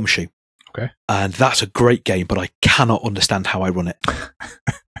played was Gumshoe. Okay. And that's a great game, but I cannot understand how I run it.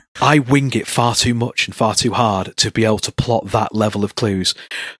 I wing it far too much and far too hard to be able to plot that level of clues.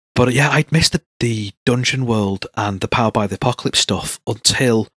 But yeah, I'd missed the Dungeon World and the Powered by the Apocalypse stuff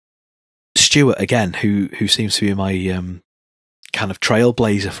until Stuart, again, who seems to be my kind of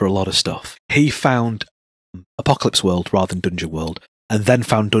trailblazer for a lot of stuff. He found Apocalypse World rather than Dungeon World, and then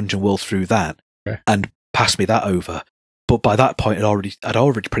found Dungeon World through that, and passed me that over. But by that point, I'd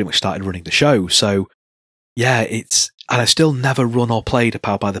already pretty much started running the show. So yeah, and I still never run or played a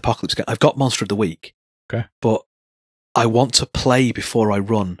Powered by the Apocalypse game. I've got Monster of the Week, but I want to play before I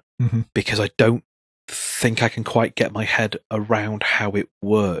run because I don't think I can quite get my head around how it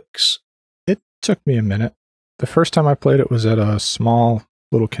works. It took me a minute. The first time I played it was at a small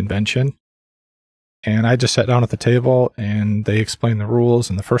little convention, and I just sat down at the table and they explained the rules.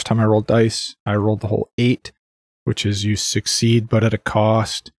 And the first time I rolled dice, I rolled the whole 8, which is you succeed but at a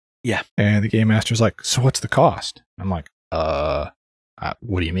cost. Yeah. And the game master's like, so what's the cost? I'm like, what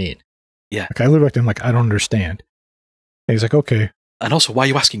do you mean? Yeah. Like, I literally looked at him like, I don't understand. And he's like, okay. And also, why are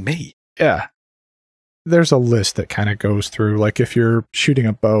you asking me? Yeah. There's a list that kind of goes through, like if you're shooting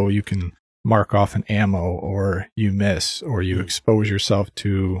a bow, you can mark off an ammo, or you miss, or you expose yourself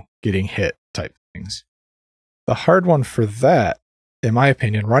to getting hit type things. The hard one for that, in my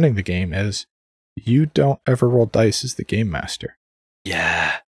opinion, running the game is you don't ever roll dice as the game master.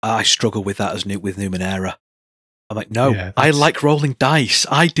 Yeah. I struggle with that with Numenera. I'm like, no, I like rolling dice.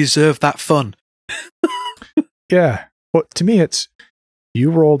 I deserve that fun. Yeah. Well, to me, it's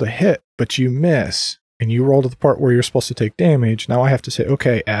you rolled a hit, but you miss, and you roll to the part where you're supposed to take damage. Now I have to say,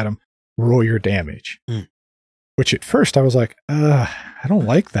 okay, Adam, roll your damage. Which at first I was like, I don't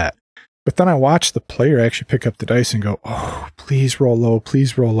like that. But then I watched the player actually pick up the dice and go, oh, please roll low,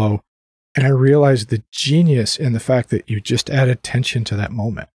 please roll low. And I realized the genius in the fact that you just added tension to that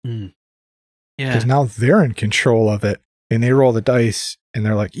moment. Yeah. Because now they're in control of it, and they roll the dice, and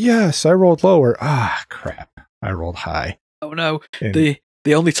they're like, yes, I rolled lower. Ah, crap. I rolled high. Oh, no. And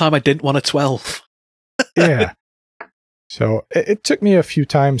the only time I didn't want a 12. Yeah. So it took me a few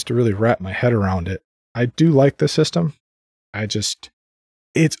times to really wrap my head around it. I do like the system.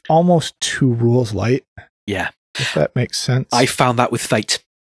 It's almost too rules light. Yeah. If that makes sense. I found that with Fate,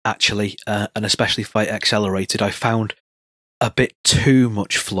 actually, and especially Fate Accelerated. I found a bit too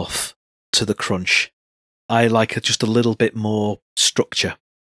much fluff to the crunch. I like just a little bit more structure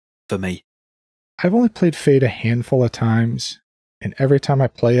for me. I've only played Fate a handful of times, and every time I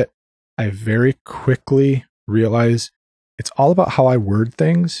play it, I very quickly realize it's all about how I word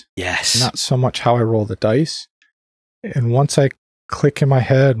things. Yes. Not so much how I roll the dice. And once I click in my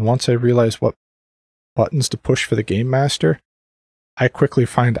head, and once I realize what buttons to push for the game master, I quickly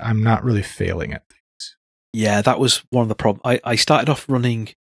find I'm not really failing at things. Yeah, that was one of the problems. I started off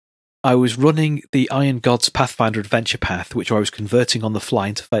I was running the Iron Gods Pathfinder Adventure Path, which I was converting on the fly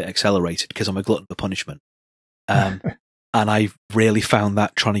into Fate Accelerated because I'm a glutton for punishment. And I really found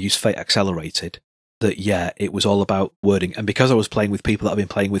that trying to use Fate Accelerated, that, yeah, it was all about wording. And because I was playing with people that I've been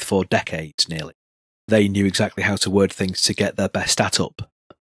playing with for decades nearly, they knew exactly how to word things to get their best stat up.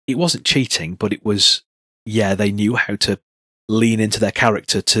 It wasn't cheating, but it was, yeah, they knew how to lean into their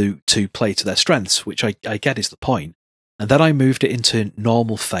character to play to their strengths, which I get is the point. And then I moved it into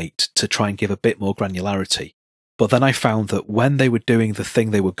normal Fate to try and give a bit more granularity. But then I found that when they were doing the thing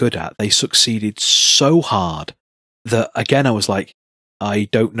they were good at, they succeeded so hard that, again, I was like, I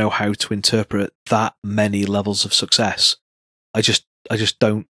don't know how to interpret that many levels of success. I just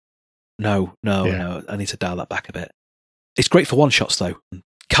don't. No. I need to dial that back a bit. It's great for one-shots, though.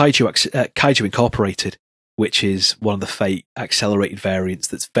 Kaiju Incorporated, which is one of the Fate accelerated variants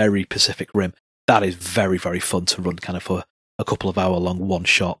that's very Pacific Rim. That is very, very fun to run kind of for a couple of hour long one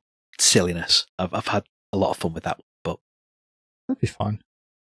shot silliness. I've had a lot of fun with that one, but That'd be fun.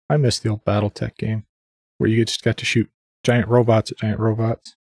 I miss the old BattleTech game where you just got to shoot giant robots at giant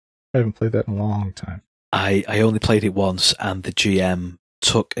robots. I haven't played that in a long time. I only played it once, and the GM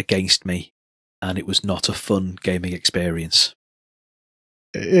took against me, and it was not a fun gaming experience.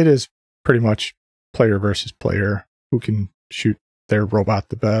 It is pretty much player versus player who can shoot their robot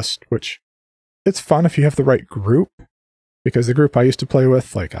the best, which it's fun if you have the right group, because the group I used to play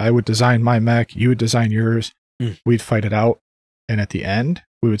with, like, I would design my mech, you would design yours, we'd fight it out, and at the end,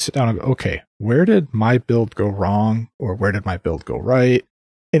 we would sit down and go, okay, where did my build go wrong, or where did my build go right?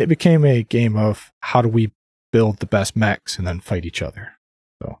 And it became a game of how do we build the best mechs and then fight each other.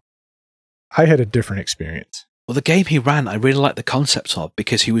 So I had a different experience. Well, the game he ran, I really liked the concept of,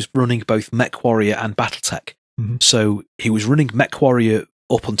 because he was running both MechWarrior and BattleTech. Mm-hmm. So he was running MechWarrior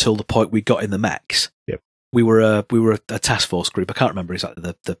up until the point we got in the mechs. Yep. We were a task force group. I can't remember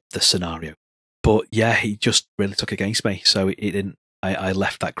exactly the scenario, but yeah, he just really took against me. So it didn't. I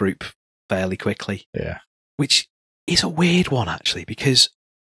left that group fairly quickly. Yeah. Which is a weird one actually, because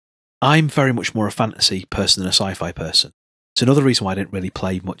I'm very much more a fantasy person than a sci-fi person. It's another reason why I didn't really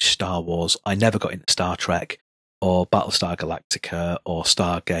play much Star Wars. I never got into Star Trek or Battlestar Galactica or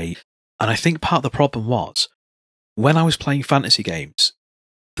Stargate. And I think part of the problem was, when I was playing fantasy games,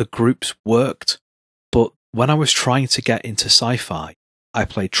 the groups worked. But when I was trying to get into sci-fi, I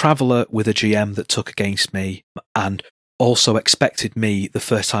played Traveller with a GM that took against me and also expected me, the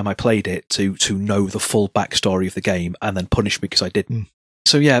first time I played it, to know the full backstory of the game and then punish me because I didn't.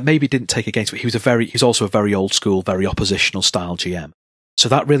 So yeah, maybe didn't take against me. He was also a very old school, very oppositional style GM. So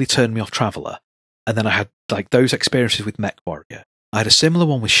that really turned me off Traveller. And then I had like those experiences with MechWarrior. I had a similar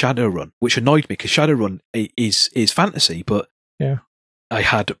one with Shadowrun, which annoyed me because Shadowrun is fantasy, but yeah, I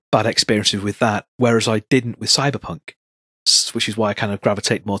had bad experiences with that, whereas I didn't with Cyberpunk, which is why I kind of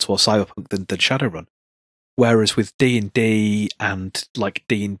gravitate more towards Cyberpunk than Shadowrun. Whereas with D&D and like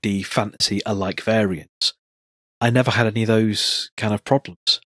D&D fantasy alike variants, I never had any of those kind of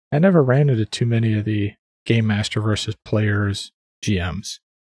problems. I never ran into too many of the Game Master versus players GMs.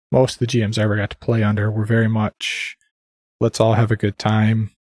 Most of the GMs I ever got to play under were very much, let's all have a good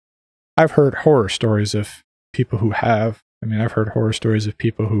time. I've heard horror stories of people who have. I've heard horror stories of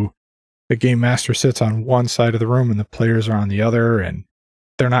people who the Game Master sits on one side of the room and the players are on the other, and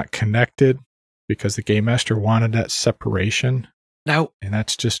they're not connected because the Game Master wanted that separation. Now, and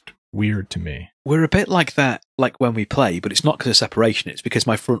that's just weird to me. We're a bit like that, like when we play, but it's not because of separation. It's because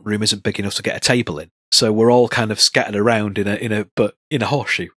my front room isn't big enough to get a table in, so we're all kind of scattered around in a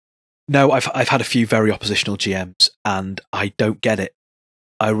horseshoe. No, I've had a few very oppositional GMs, and I don't get it.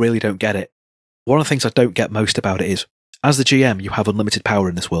 I really don't get it. One of the things I don't get most about it is, as the GM, you have unlimited power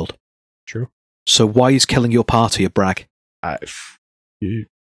in this world. True. So why is killing your party a brag?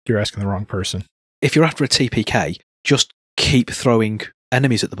 You're asking the wrong person. If you're after a TPK, just keep throwing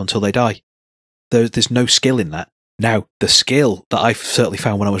enemies at them until they die. There's no skill in that. Now, the skill that I've certainly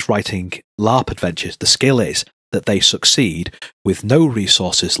found when I was writing LARP adventures, the skill is that they succeed with no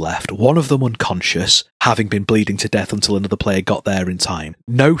resources left, one of them unconscious, having been bleeding to death until another player got there in time,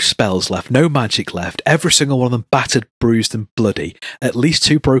 no spells left, no magic left, every single one of them battered, bruised and bloody, at least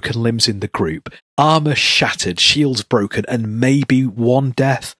 2 broken limbs in the group, armour shattered, shields broken, and maybe 1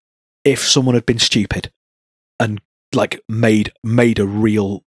 death if someone had been stupid and like made a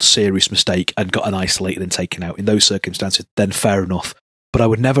real serious mistake and gotten isolated and taken out. In those circumstances, then fair enough. But I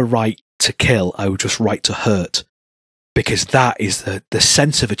would never write to kill, I would just write to hurt. Because that is the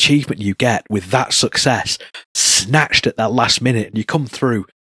sense of achievement you get with that success, snatched at that last minute, and you come through,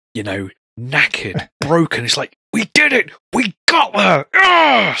 knackered, broken. It's like, we did it! We got there!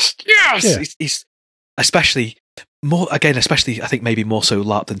 Yes! Yes! Yeah. It's especially I think maybe more so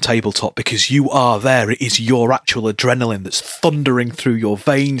LARP than tabletop, because you are there. It is your actual adrenaline that's thundering through your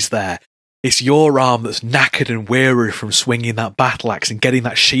veins there. It's your arm that's knackered and weary from swinging that battle axe and getting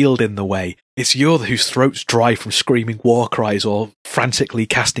that shield in the way. It's you whose throat's dry from screaming war cries or frantically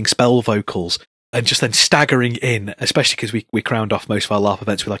casting spell vocals and just then staggering in, especially because we crowned off most of our LARP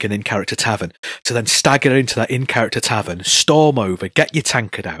events with like an in-character tavern, to then stagger into that in-character tavern, storm over, get your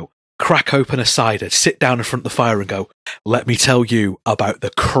tankard out, crack open a cider, sit down in front of the fire and go, let me tell you about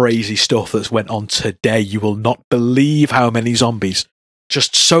the crazy stuff that's went on today. You will not believe how many zombies.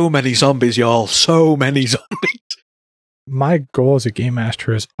 Just so many zombies, y'all. So many zombies. My goal as a game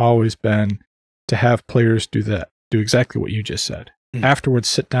master has always been to have players do exactly what you just said. Afterwards,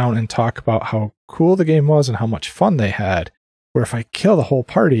 sit down and talk about how cool the game was and how much fun they had. Where if I kill the whole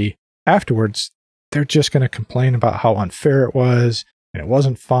party, afterwards, they're just going to complain about how unfair it was and it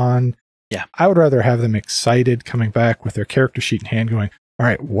wasn't fun. Yeah. I would rather have them excited coming back with their character sheet in hand going, all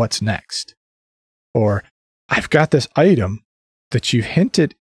right, what's next? Or I've got this item that you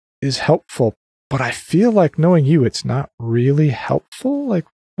hinted is helpful, but I feel like knowing you, it's not really helpful. Like,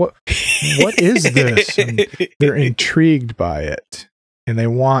 what is this? And they're intrigued by it, and they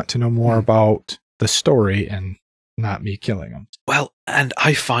want to know more about the story and not me killing them. Well, and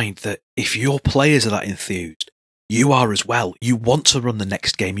I find that if your players are that enthused, you are as well. You want to run the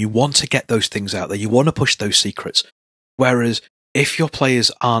next game. You want to get those things out there. You want to push those secrets. Whereas if your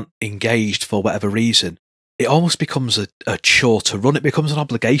players aren't engaged for whatever reason, it almost becomes a chore to run. It becomes an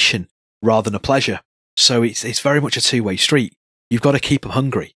obligation rather than a pleasure. So it's very much a two-way street. You've got to keep them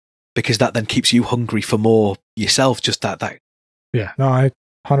hungry, because that then keeps you hungry for more yourself. Just that. Yeah, no, I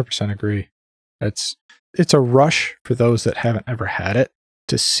 100% agree. It's a rush for those that haven't ever had it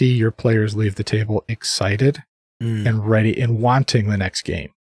to see your players leave the table excited and ready and wanting the next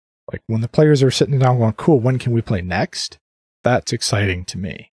game. Like when the players are sitting down going, cool, when can we play next? That's exciting to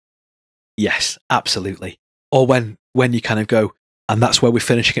me. Yes, absolutely. Or when you kind of go, and that's where we're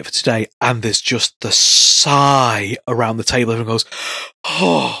finishing it for today, and there's just the sigh around the table. Everyone goes,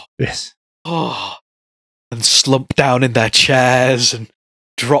 oh, yes, oh, and slump down in their chairs and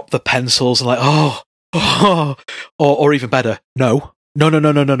drop the pencils and like, oh, or even better, no,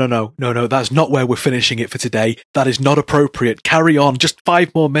 that's not where we're finishing it for today. That is not appropriate. Carry on, just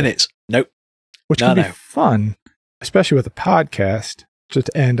 5 more minutes. Nope. Which can be fun, especially with a podcast, just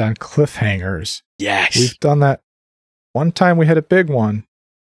to end on cliffhangers. Yes. We've done that. One time we had a big one,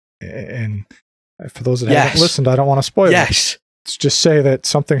 and for those that haven't listened, I don't want to spoil it. Yes. Let's just say that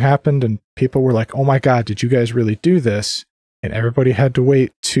something happened and people were like, oh my God, did you guys really do this? And everybody had to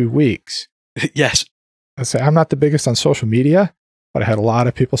wait 2 weeks. Yes. I say, I'm not the biggest on social media, but I had a lot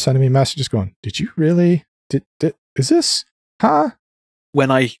of people sending me messages going, did you really? Is this? Huh?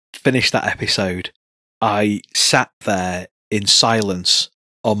 When I finished that episode, I sat there in silence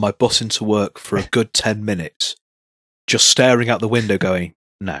on my bus into work for a good 10 minutes, just staring out the window going,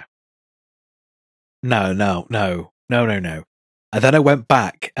 no. And then I went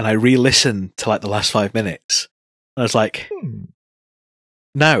back and I re-listened to like the last 5 minutes. And I was like,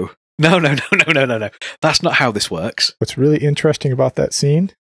 no. That's not how this works. What's really interesting about that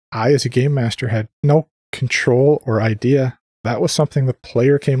scene, I as a game master had no control or idea. That was something the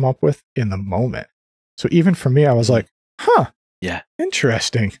player came up with in the moment. So even for me, I was like, huh. Yeah.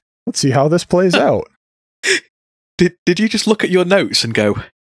 Interesting. Let's see how this plays out. Did you just look at your notes and go,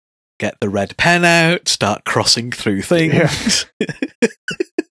 get the red pen out, start crossing through things? Yeah.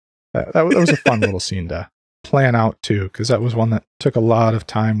 that was a fun little scene to plan out too, because that was one that took a lot of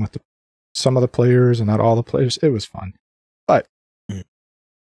time with some of the players and not all the players. It was fun. But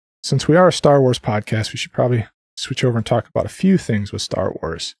since we are a Star Wars podcast, we should probably switch over and talk about a few things with Star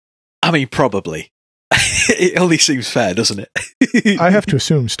Wars. I mean, probably. It only seems fair, doesn't it? I have to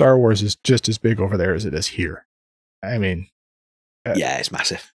assume Star Wars is just as big over there as it is here. I mean... yeah, it's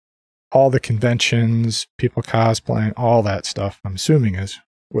massive. All the conventions, people cosplaying, all that stuff, I'm assuming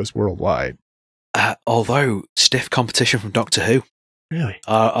was worldwide. Although, stiff competition from Doctor Who. Really?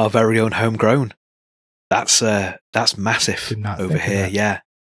 Our very own homegrown. That's massive Did not over here, yeah.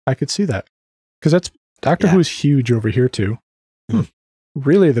 I could see that. Because Doctor Who is huge over here too.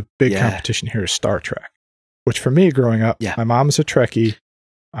 Really, the big competition here is Star Trek. Which for me, growing up, my mom's a Trekkie.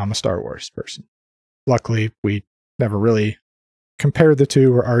 I'm a Star Wars person. Luckily, we never really compared the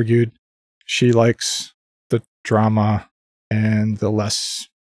two or argued. She likes the drama and the less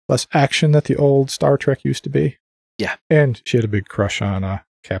action that the old Star Trek used to be. Yeah. And she had a big crush on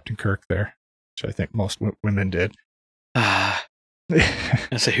Captain Kirk there, which I think most women did. I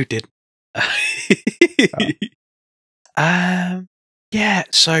say who did?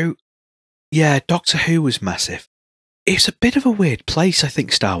 Doctor Who was massive. It's a bit of a weird place, I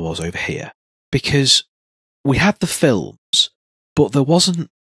think, Star Wars over here, because we had the films, but there wasn't...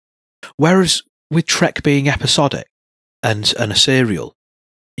 Whereas with Trek being episodic and a serial,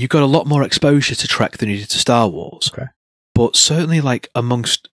 you got a lot more exposure to Trek than you did to Star Wars. Okay. But certainly, like,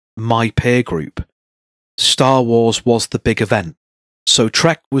 amongst my peer group, Star Wars was the big event. So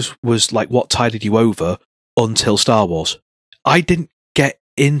Trek was like what tided you over until Star Wars. I didn't get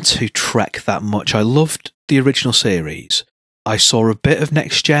into Trek that much. I loved the original series. I saw a bit of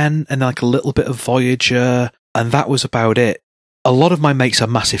Next Gen and like a little bit of Voyager, and that was about it. A lot of my mates are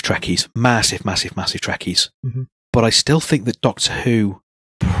massive Trekkies. Massive Trekkies. Mm-hmm. But I still think that Doctor Who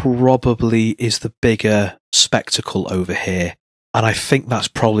probably is the bigger spectacle over here. And I think that's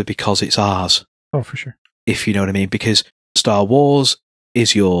probably because it's ours. Oh, for sure. If you know what I mean. Because Star Wars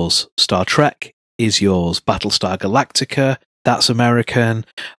is yours. Star Trek is yours. Battlestar Galactica that's American.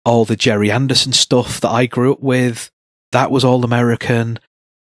 All the Jerry Anderson stuff that I grew up with, that was all American.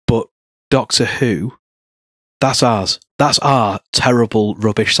 But Doctor Who, that's ours. That's our terrible,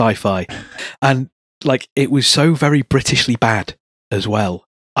 rubbish sci-fi. And like, it was so very Britishly bad as well.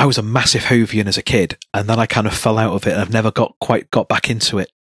 I was a massive Whovian as a kid, and then I kind of fell out of it, and I've never quite got back into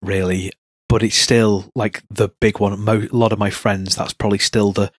it, really. But it's still like the big one. A lot of my friends, that's probably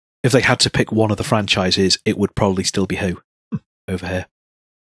still if they had to pick one of the franchises, it would probably still be Who over here.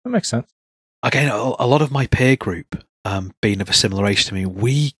 That makes sense. Again, a lot of my peer group, being of a similar age to me,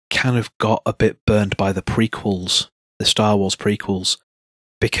 we kind of got a bit burned by the prequels, the Star Wars prequels,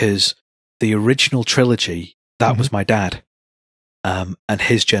 because the original trilogy, that was my dad, and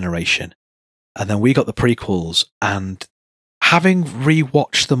his generation. And then we got the prequels, and having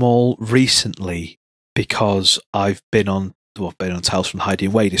rewatched them all recently, because I've been on Tales from Heidi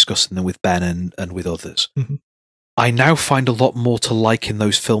and Way discussing them with Ben and with others, I now find a lot more to like in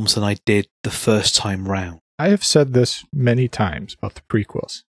those films than I did the first time round. I have said this many times about the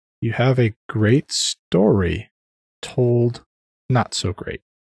prequels. You have a great story told not so great.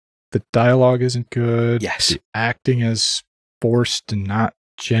 The dialogue isn't good. Yes. The acting is forced and not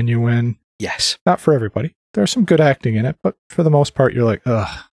genuine. Yes. Not for everybody. There's some good acting in it, but for the most part, you're like,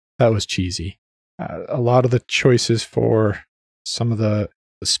 ugh, that was cheesy. A lot of the choices for some of the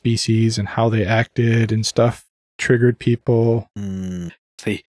species and how they acted and stuff triggered people.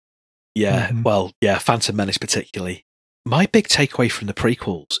 Phantom Menace particularly. My big takeaway from the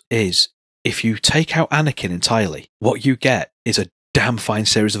prequels is, if you take out Anakin entirely, what you get is a damn fine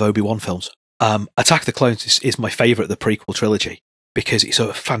series of Obi-Wan films. Attack of the Clones is my favourite of the prequel trilogy, because it's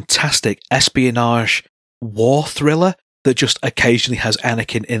a fantastic espionage war thriller that just occasionally has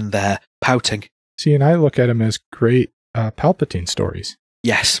Anakin in there pouting. See, and I look at him as great Palpatine stories.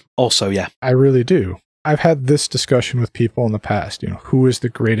 Yes, also, yeah. I really do. I've had this discussion with people in the past, who is the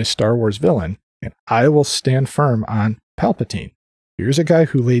greatest Star Wars villain? And I will stand firm on Palpatine. Here's a guy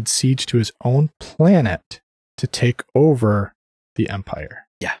who laid siege to his own planet to take over the Empire.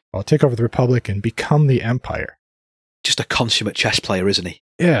 Yeah. Well, take over the Republic and become the Empire. Just a consummate chess player, isn't he?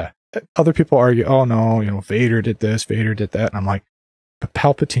 Yeah. Other people argue, oh no, Vader did this, Vader did that. And I'm like, but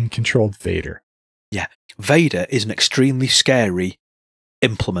Palpatine controlled Vader. Yeah. Vader is an extremely scary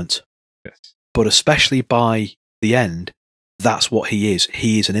implement. Yes. But especially by the end, that's what he is.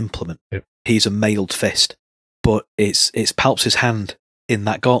 He is an implement. Yep. He's a mailed fist. But it's Palp's hand in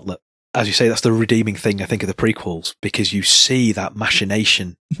that gauntlet. As you say, that's the redeeming thing, I think, of the prequels, because you see that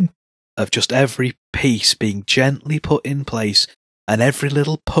machination of just every piece being gently put in place, and every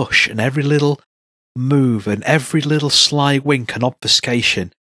little push and every little move and every little sly wink and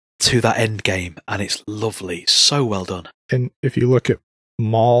obfuscation to that end game. And it's lovely. So well done. And if you look at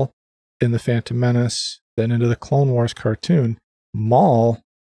Maul in The Phantom Menace, then into the Clone Wars cartoon, Maul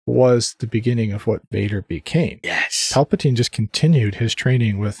was the beginning of what Vader became. Yes. Palpatine just continued his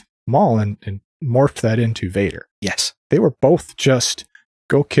training with Maul and morphed that into Vader. Yes. They were both just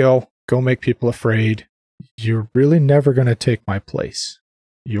go kill, go make people afraid. You're really never going to take my place.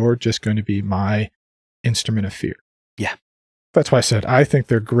 You're just going to be my instrument of fear. Yeah. That's why I said I think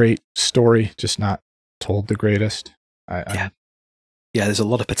they're great story, just not told the greatest. Yeah, there's a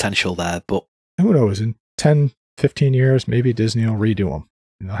lot of potential there, but who knows? In 10, 15 years, maybe Disney will redo them.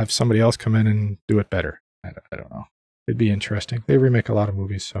 And they'll have somebody else come in and do it better. I don't know. It'd be interesting. They remake a lot of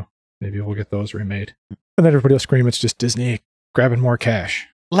movies, so maybe we'll get those remade. And then everybody will scream, it's just Disney grabbing more cash.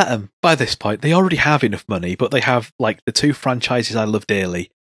 Let them. By this point, they already have enough money, but they have like the 2 franchises I love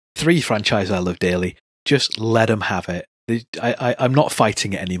dearly, 3 franchises I love dearly. Just let them have it. I'm not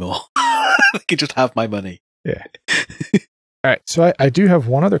fighting it anymore. They can just have my money. Yeah. All right. So I do have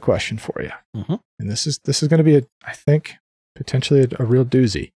one other question for you. Mm-hmm. And this is going to be, I think, potentially a real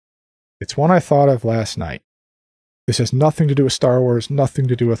doozy. It's one I thought of last night. This has nothing to do with Star Wars, nothing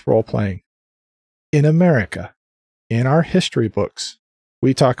to do with role-playing. In America, in our history books,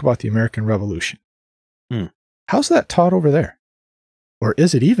 we talk about the American Revolution. How's that taught over there? Or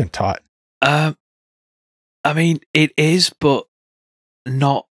is it even taught? I mean, it is, but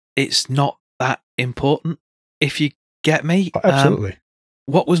it's not that important, if you get me. Oh, absolutely.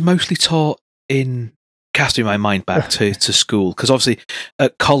 What was mostly taught in, casting my mind back to school, because obviously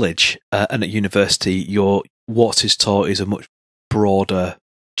at college and at university, what is taught is a much broader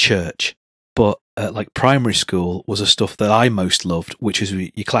church. But like primary school was the stuff that I most loved, which is your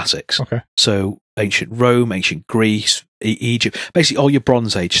classics. Okay. So ancient Rome, ancient Greece, Egypt, basically all your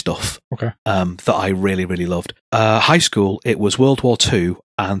Bronze Age stuff. Okay. That I really, really loved. High school, it was World War II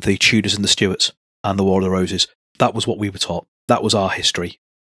and the Tudors and the Stuarts and the War of the Roses. That was what we were taught. That was our history.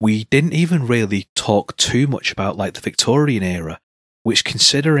 we didn't even really talk too much about like the Victorian era, which,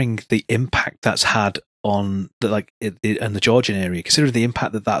 considering the impact that's had on and the Georgian area, considering the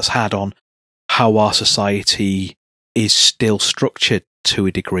impact that that's had on how our society is still structured to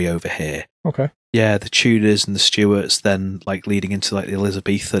a degree over here. Okay. Yeah, the Tudors and the Stuarts, then like leading into like the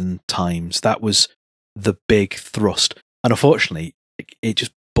Elizabethan times, that was the big thrust. And unfortunately, it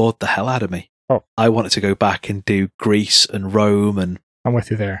just bored the hell out of me. Oh. I wanted to go back and do Greece and Rome, and I'm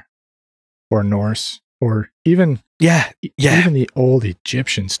with you there. Or Norse, or even even the old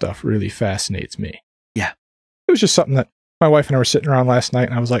Egyptian stuff really fascinates me. Yeah. It was just something that my wife and I were sitting around last night,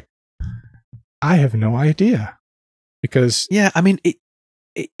 and I was like, I have no idea. Because yeah, I mean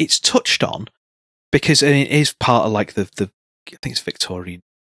it's touched on, because it is part of like the I think it's Victorian.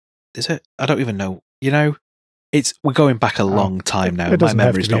 Is it? I don't even know. You know, we're going back a long time now. My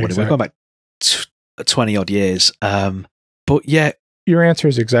memory's not what it is. We're going back 20 odd years. But yeah, your answer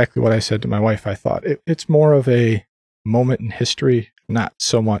is exactly what I said to my wife. I thought it's more of a moment in history, not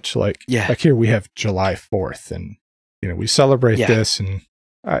so much like here we have July 4th, and we celebrate this, and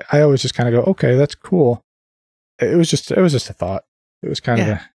I always just kind of go, okay, that's cool. It was just a thought. It was kind of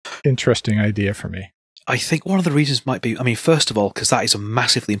an interesting idea for me. I think one of the reasons might be, I mean, first of all, because that is a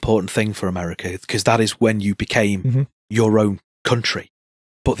massively important thing for America, because that is when you became your own country.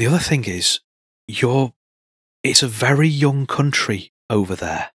 But the other thing is, it's a very young country over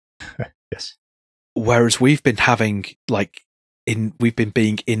there. Yes. Whereas we've been having, we've been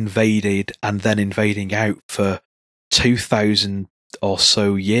being invaded and then invading out for 2,000 or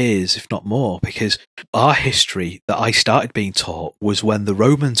so years, if not more, because our history that I started being taught was when the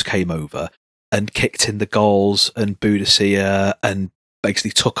Romans came over and kicked in the Gauls and Boudicca and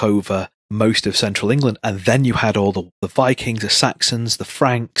basically took over most of central England. And then you had all the Vikings, the Saxons, the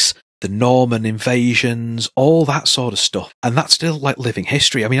Franks, the Norman invasions, all that sort of stuff. And that's still like living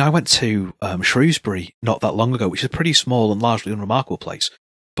history. I mean, I went to Shrewsbury not that long ago, which is a pretty small and largely unremarkable place.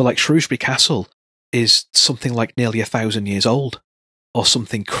 But like Shrewsbury Castle is something like nearly 1,000 years old, or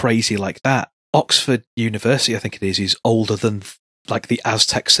something crazy like that. Oxford University, I think it is older than like the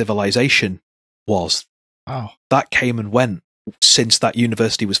Aztec civilization was. Wow. That came and went since that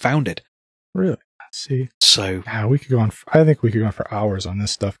university was founded. Really? See, so we could go on. I think we could go on for hours on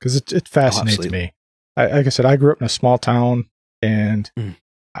this stuff because it fascinates me. Like I said, I grew up in a small town, and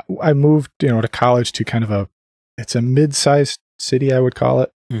I moved, to college to kind of it's a mid-sized city, I would call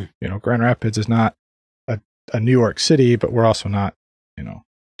it. Grand Rapids is not a New York City, but we're also not,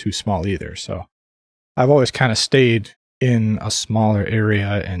 too small either. So I've always kind of stayed in a smaller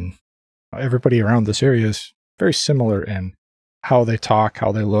area, and everybody around this area is very similar in how they talk,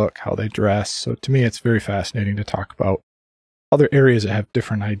 how they look, how they dress. So to me, it's very fascinating to talk about other areas that have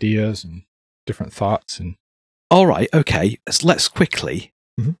different ideas and different thoughts. And all right, okay, let's quickly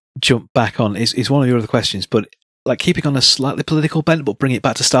jump back on. Is one of your other questions, but like keeping on a slightly political bent, but bring it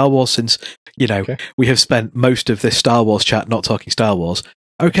back to Star Wars, since we have spent most of this Star Wars chat not talking Star Wars.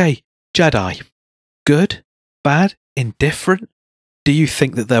 Okay, Jedi, good, bad, indifferent? Do you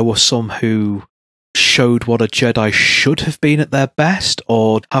think that there were some who showed what a Jedi should have been at their best,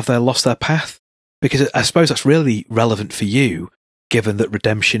 or have they lost their path? Because I suppose that's really relevant for you, given that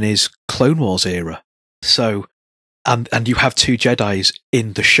Redemption is Clone Wars era. So, and you have 2 Jedis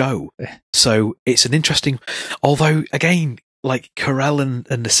in the show. So it's an interesting, although again, like Karel and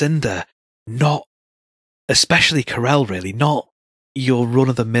Nacinda, not, especially Karel really, not your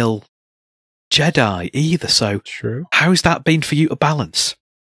run-of-the-mill Jedi either. So true. How's that been for you to balance?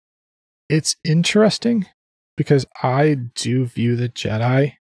 It's interesting because I do view the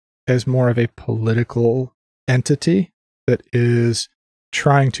Jedi as more of a political entity that is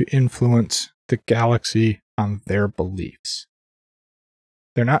trying to influence the galaxy on their beliefs.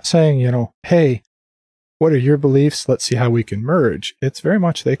 They're not saying, hey, what are your beliefs? Let's see how we can merge. It's very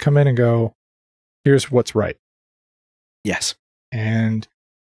much they come in and go, here's what's right. Yes. And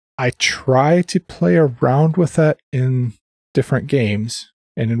I try to play around with that in different games.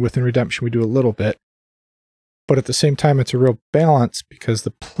 And within Redemption, we do a little bit. But at the same time, it's a real balance because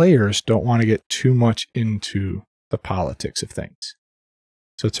the players don't want to get too much into the politics of things.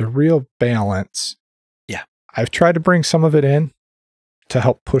 So it's a real balance. Yeah. I've tried to bring some of it in to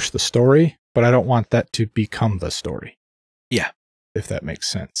help push the story, but I don't want that to become the story. Yeah. If that makes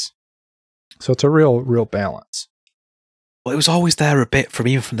sense. So it's a real balance. Well, it was always there a bit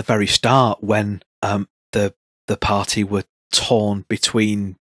even from the very start when the party were torn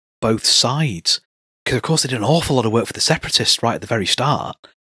between both sides. Because, of course, they did an awful lot of work for the Separatists right at the very start.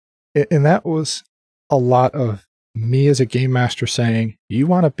 And that was a lot of me as a game master saying, you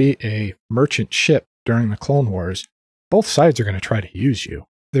want to be a merchant ship during the Clone Wars, both sides are going to try to use you.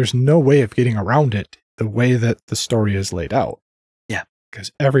 there's no way of getting around it the way that the story is laid out. Yeah.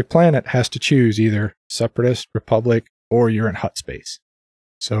 Because every planet has to choose either Separatist, Republic, or you're in Hutt space.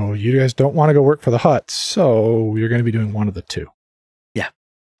 So you guys don't want to go work for the Hutts, so you're going to be doing one of the two. Yeah.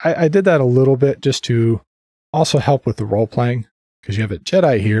 I did that a little bit just to also help with the role-playing, because you have a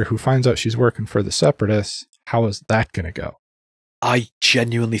Jedi here who finds out she's working for the Separatists. How is that going to go? I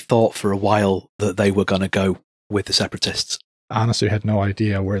genuinely thought for a while that they were going to go with the Separatists. Honestly, had no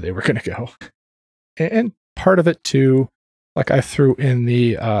idea where they were going to go. And part of it, too, like I threw in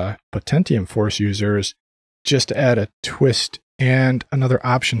the Potentium Force users just to add a twist and another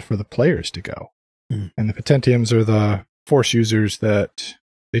option for the players to go. Mm. And the Potentiums are the Force users that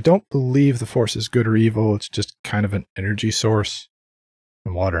they don't believe the Force is good or evil. It's just kind of an energy source.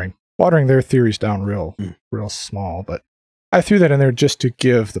 And watering their theories down real small. But I threw that in there just to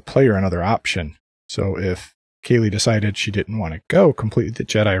give the player another option. So if Kaylee decided she didn't want to go completely the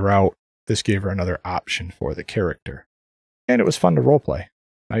Jedi route, this gave her another option for the character. And it was fun to roleplay.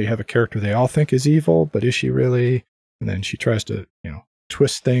 Now you have a character they all think is evil, but is she really? And then she tries to,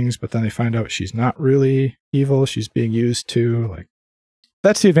 twist things, but then they find out she's not really evil. She's being used to, like,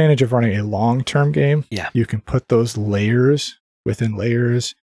 that's the advantage of running a long-term game. Yeah. You can put those layers within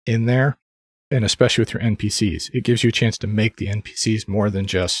layers in there, and especially with your NPCs. It gives you a chance to make the NPCs more than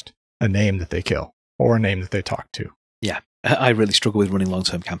just a name that they kill or a name that they talk to. Yeah, I really struggle with running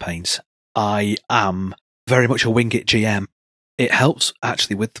long-term campaigns. I am very much a wing it GM. It helps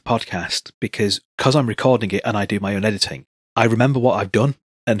actually with the podcast because I'm recording it and I do my own editing, I remember what I've done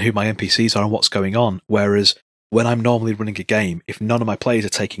and who my NPCs are and what's going on. Whereas when I'm normally running a game, if none of my players are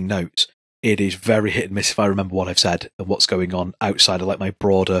taking notes, it is very hit and miss if I remember what I've said and what's going on outside of like my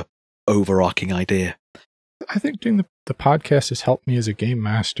broader overarching idea. I think doing the podcast has helped me as a game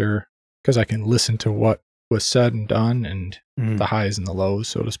master because I can listen to what was said and done and the highs and the lows,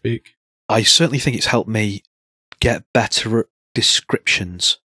 so to speak. I certainly think it's helped me get better at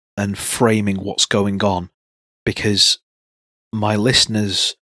descriptions and framing what's going on because my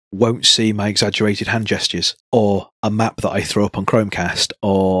listeners won't see my exaggerated hand gestures or a map that I throw up on Chromecast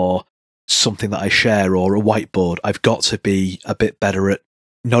or something that I share or a whiteboard. I've got to be a bit better at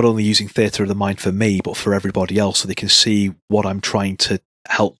not only using theatre of the mind for me, but for everybody else so they can see what I'm trying to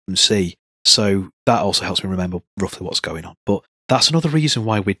help them see. So that also helps me remember roughly what's going on. But that's another reason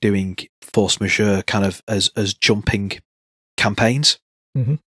why we're doing Force Majeure kind of as jumping campaigns,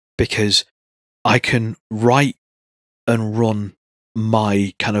 because I can write and run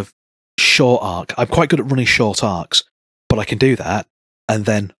my kind of short arc. I'm quite good at running short arcs, but I can do that. And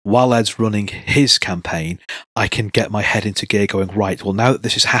then while Ed's running his campaign, I can get my head into gear going, right, well, now that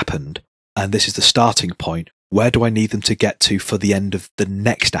this has happened and this is the starting point, where do I need them to get to for the end of the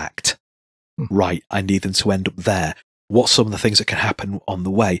next act? Right, I need them to end up there. What's some of the things that can happen on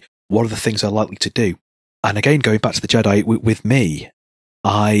the way? What are the things they're likely to do? And again, going back to the Jedi, with me,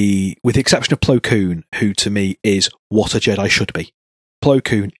 with the exception of Plo Koon, who to me is what a Jedi should be. Plo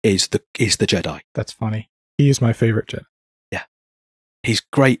Koon is the Jedi. That's funny. He is my favorite Jedi. Yeah. He's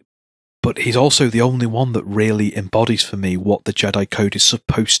great, but he's also the only one that really embodies for me what the Jedi Code is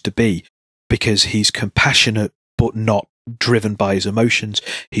supposed to be, because he's compassionate but not driven by his emotions.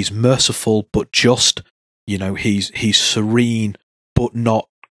 He's merciful but just. He's serene but not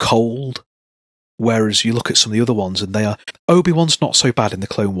cold. Whereas you look at some of the other ones and they are... Obi-Wan's not so bad in the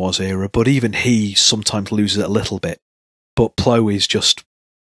Clone Wars era, but even he sometimes loses it a little bit. But Plo is just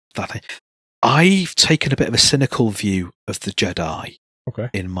that thing. I've taken a bit of a cynical view of the Jedi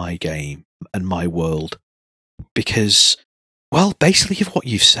in my game and my world. Because, well, basically what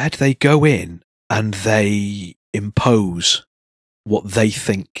you've said, they go in and they impose what they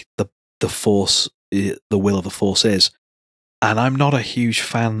think the Force, the will of the Force is. And I'm not a huge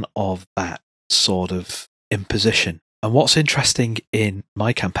fan of that sort of imposition. And what's interesting in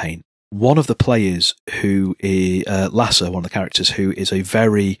my campaign, one of the players who is Lassa, one of the characters, who is a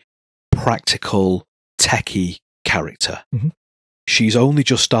very practical, techie character. She's only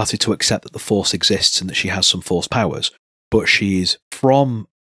just started to accept that the Force exists and that she has some Force powers, but she's from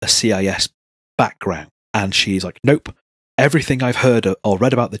a CIS background, and she's like, nope, everything I've heard or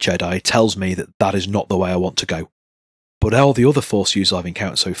read about the Jedi tells me that that is not the way I want to go. But all the other Force users I've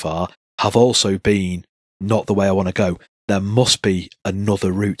encountered so far have also been not the way I want to go. There must be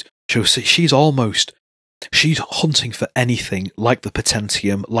another route. So she's hunting for anything like the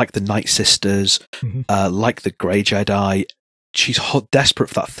Potentium, like the Night Sisters, like the Grey Jedi. She's desperate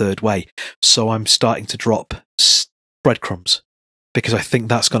for that third way. So I'm starting to drop breadcrumbs because I think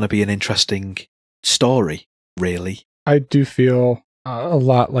that's going to be an interesting story, really. I do feel a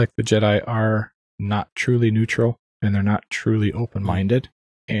lot like the Jedi are not truly neutral and they're not truly open-minded.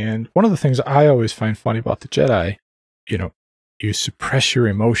 And one of the things I always find funny about the Jedi, you suppress your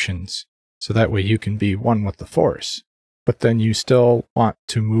emotions so that way you can be one with the Force. But then you still want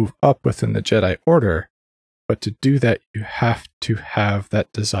to move up within the Jedi Order. But to do that, you have to have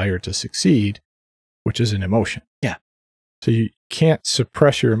that desire to succeed, which is an emotion. Yeah. So you can't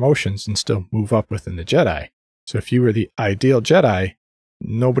suppress your emotions and still move up within the Jedi. So if you were the ideal Jedi,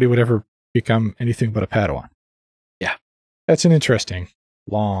 nobody would ever become anything but a Padawan. Yeah. That's an interesting,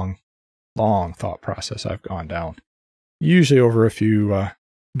 long thought process I've gone down. Usually over a few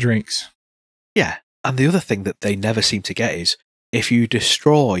drinks. Yeah. And the other thing that they never seem to get is, if you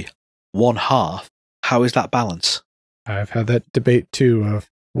destroy one half, how is that balance? I've had that debate too of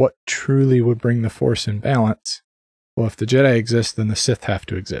what truly would bring the Force in balance. Well, if the Jedi exist, then the Sith have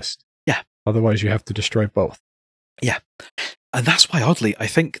to exist. Yeah. Otherwise, you have to destroy both. Yeah. And that's why, oddly, I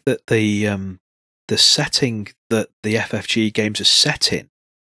think that the setting that the FFG games are set in,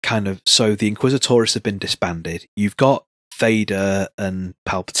 so the Inquisitores have been disbanded. You've got Vader and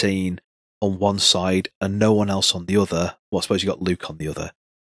Palpatine on one side and no one else on the other. Well, I suppose you've got Luke on the other.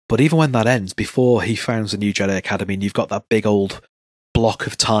 But even when that ends, before he founds the new Jedi Academy, and you've got that big old block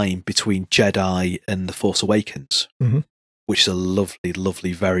of time between Jedi and The Force Awakens, which is a lovely,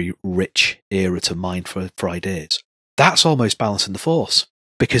 lovely, very rich era to mine for ideas. That's almost balancing the Force,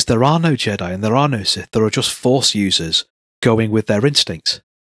 because there are no Jedi and there are no Sith. There are just Force users going with their instincts.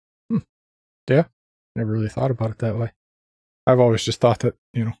 Yeah, never really thought about it that way. I've always just thought that,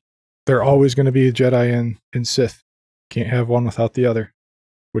 they're always going to be Jedi and Sith. Can't have one without the other.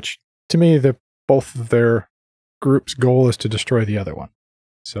 Which, to me, both of their groups' goal is to destroy the other one.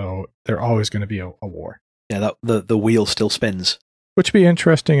 So they're always going to be a war. Yeah, the wheel still spins. Which would be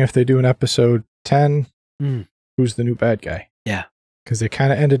interesting if they do an episode 10, who's the new bad guy? Yeah. Because they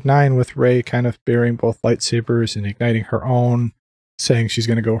kind of ended 9 with Rey kind of burying both lightsabers and igniting her own, saying she's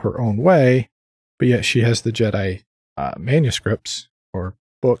going to go her own way, but yet she has the Jedi manuscripts or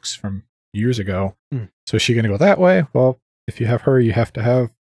books from years ago. So is she going to go that way? Well, if you have her, you have to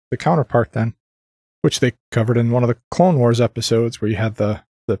have the counterpart then, which they covered in one of the Clone Wars episodes where you had the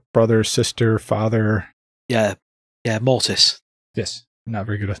brother, sister, father. Yeah, Mortis. Yes, not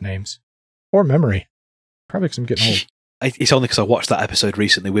very good with names. Or memory. Probably because I'm getting old. It's only because I watched that episode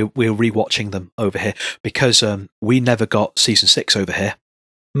recently. We're rewatching them over here because we never got season 6 over here.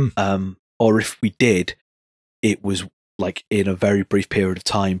 Or if we did, it was like in a very brief period of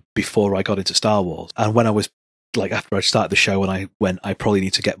time before I got into Star Wars. And when I was like, after I started the show and I went, I probably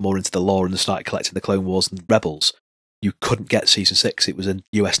need to get more into the lore and started collecting the Clone Wars and Rebels, you couldn't get season 6. It was a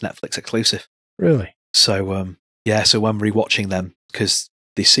US Netflix exclusive. Really? So, so when rewatching them, because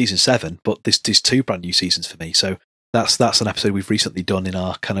this season 7, but there's 2 brand new seasons for me. So that's an episode we've recently done in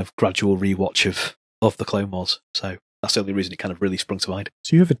our kind of gradual rewatch of the Clone Wars. So that's the only reason it kind of really sprung to mind.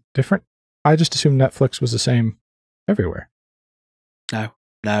 So you have a different... I just assumed Netflix was the same everywhere. No,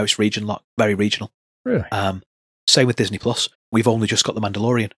 it's very regional. Really? Same with Disney Plus. We've only just got The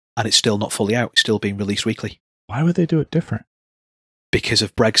Mandalorian, and it's still not fully out. It's still being released weekly. Why would they do it different? Because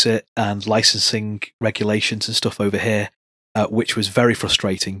of Brexit and licensing regulations and stuff over here, which was very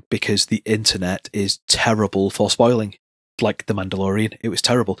frustrating because the internet is terrible for spoiling. Like The Mandalorian, it was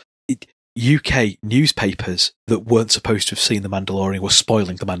terrible. UK newspapers that weren't supposed to have seen The Mandalorian were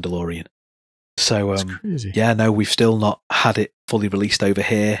spoiling The Mandalorian. So, That's crazy. Yeah, no, we've still not had it fully released over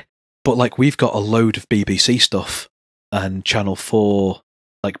here. But like, we've got a load of BBC stuff and Channel 4,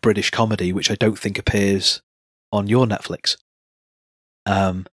 like British comedy, which I don't think appears on your Netflix.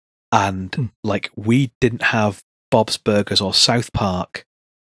 Like, we didn't have Bob's Burgers or South Park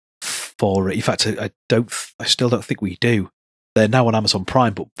in fact, I still don't think we do. They're now on Amazon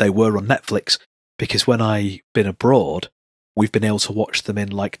Prime, but they were on Netflix because when I've been abroad, we've been able to watch them in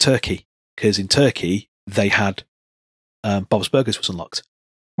like Turkey, because in Turkey they had Bob's Burgers was unlocked.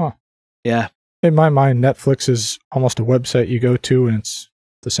 Huh. Yeah. In my mind, Netflix is almost a website you go to and it's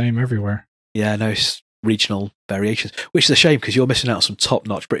the same everywhere. Yeah, no, it's regional variations, which is a shame because you're missing out on some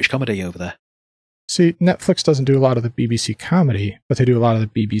top-notch British comedy over there. See, Netflix doesn't do a lot of the BBC comedy, but they do a lot of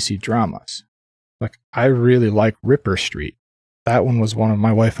the BBC dramas. Like, I really like Ripper Street. That one was one of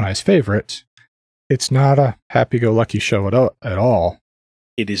my wife and I's favorites. It's not a happy-go-lucky show at all.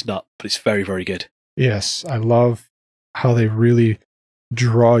 It is not, but it's very, very good. Yes, I love how they really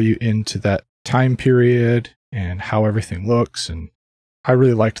draw you into that time period and how everything looks, and I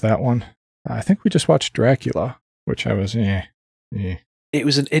really liked that one. I think we just watched Dracula, which I was, It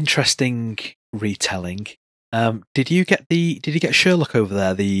was an interesting retelling. Did you get Sherlock over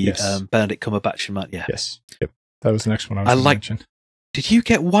there? Yes. Benedict Cumberbatch and Matt? Yeah. Yes. Yep. That was the next one I was going to mention. Did you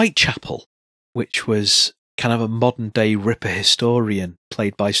get Whitechapel, which was kind of a modern day Ripper historian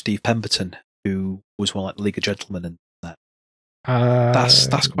played by Steve Pemberton, who was one like League of Gentlemen and that.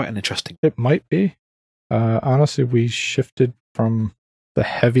 That's quite an interesting. It might be. Honestly, we shifted from the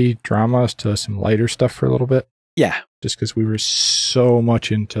heavy dramas to some lighter stuff for a little bit. Yeah. Just because we were so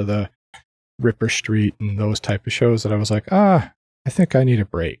much into the Ripper Street and those type of shows that I was like, I think I need a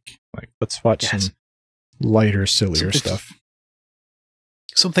break. Like, let's watch some lighter, sillier stuff.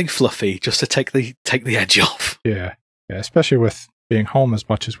 Something fluffy, just to take the edge off. Yeah. Especially with being home as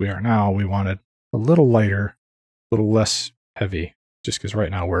much as we are now, we wanted a little lighter, a little less heavy. Just because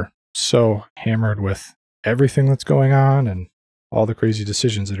right now we're so hammered with everything that's going on and all the crazy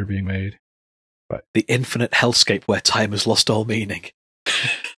decisions that are being made. But the infinite hellscape where time has lost all meaning.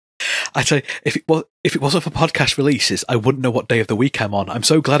 I tell you, if it wasn't for podcast releases, I wouldn't know what day of the week I'm on. I'm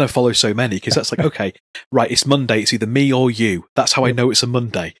so glad I follow so many, because that's like, okay, right, it's Monday, it's either me or you. That's how I know it's a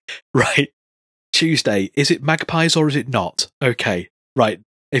Monday. Right. Tuesday, is it Magpies or is it not? Okay, right.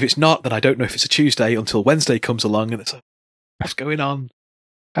 If it's not, then I don't know if it's a Tuesday until Wednesday comes along and it's like, what's going on?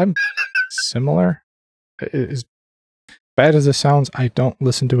 I'm similar. As bad as it sounds, I don't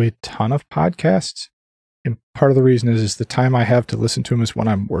listen to a ton of podcasts. And part of the reason is the time I have to listen to them is when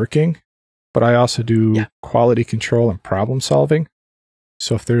I'm working, but I also do quality control and problem solving.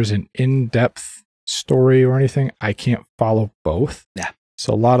 So if there's an in-depth story or anything, I can't follow both. Yeah.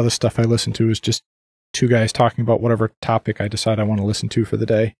 So a lot of the stuff I listen to is just two guys talking about whatever topic I decide I want to listen to for the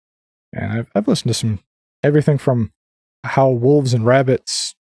day. And I've listened to everything from how wolves and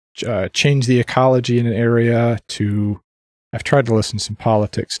rabbits change the ecology in an area to I've tried to listen to some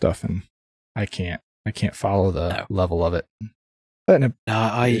politics stuff and I can't follow the level of it. But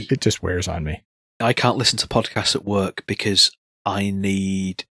it just wears on me. I can't listen to podcasts at work because I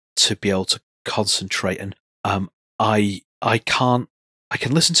need to be able to concentrate, and I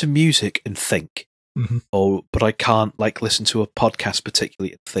can listen to music and think, but I can't listen to a podcast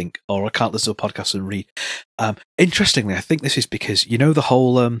particularly and think, or I can't listen to a podcast and read. Interestingly, I think this is because the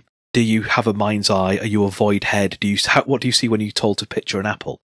whole do you have a mind's eye? Are you a void head? What do you see when you're told to picture an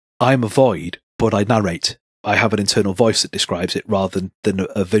apple? I'm a void, but I narrate. I have an internal voice that describes it rather than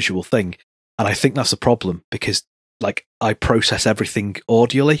a visual thing. And I think that's the problem because I process everything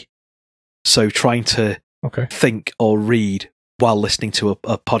audially. So trying to think or read while listening to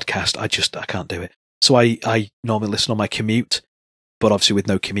a podcast, I can't do it. So I normally listen on my commute, but obviously with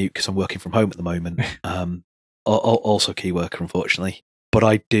no commute because I'm working from home at the moment. Also key worker, unfortunately. But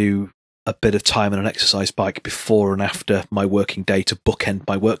I do a bit of time on an exercise bike before and after my working day to bookend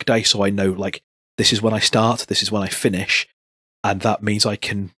my work day. So I know this is when I start, this is when I finish. And that means I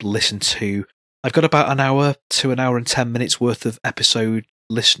can listen to, I've got about an hour to an hour and 10 minutes worth of episode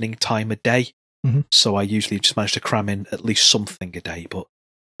listening time a day. Mm-hmm. So I usually just manage to cram in at least something a day, but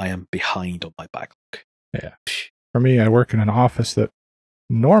I am behind on my backlog. Yeah. For me, I work in an office that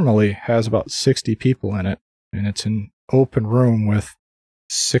normally has about 60 people in it, and it's an open room with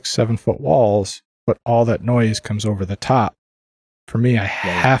 6-7 foot walls, but all that noise comes over the top. For me, I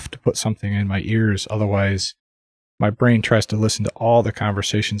have to put something in my ears, otherwise my brain tries to listen to all the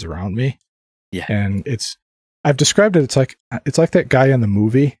conversations around me. Yeah. And I've described it, it's like that guy in the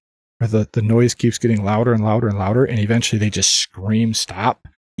movie where the noise keeps getting louder and louder and louder, and eventually they just scream stop.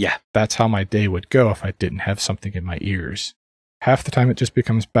 Yeah. That's how my day would go if I didn't have something in my ears. Half the time it just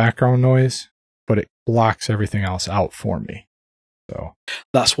becomes background noise, but it blocks everything else out for me. So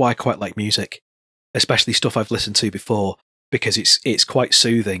that's why I quite like music, especially stuff I've listened to before, because it's quite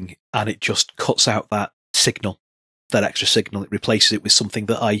soothing and it just cuts out that signal, that extra signal. It replaces it with something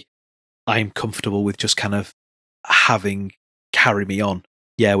that I'm comfortable with just kind of having carry me on,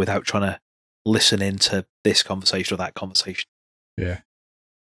 without trying to listen into this conversation or that conversation. Yeah.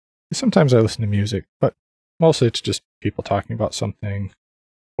 Sometimes I listen to music, but mostly it's just people talking about something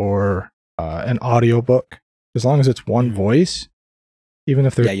or an audiobook. As long as it's one voice, even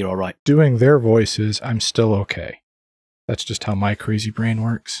if they're you're all right. doing their voices, I'm still okay. That's just how my crazy brain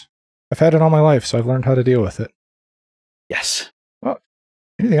works. I've had it all my life, so I've learned how to deal with it. Yes. Well,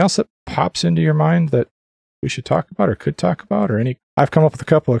 anything else that pops into your mind that we should talk about or could talk about, or any? I've come up with a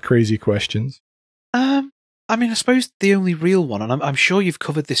couple of crazy questions. I suppose the only real one, and I'm sure you've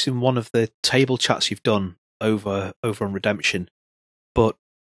covered this in one of the table chats you've done over on Redemption, but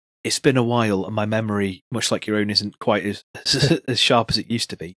it's been a while and my memory, much like your own, isn't quite as sharp as it used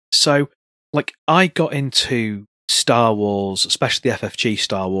to be. So, I got into Star Wars, especially the FFG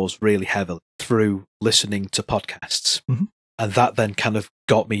Star Wars, really heavily through listening to podcasts. Mm-hmm. And that then kind of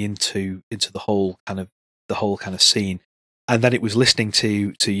got me into the whole kind of scene. And then it was listening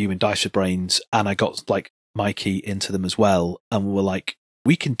to you and Dice for Brains, and I got Mikey into them as well, and we were like,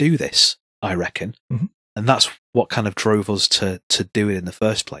 we can do this, I reckon. Mm-hmm. And that's what kind of drove us to do it in the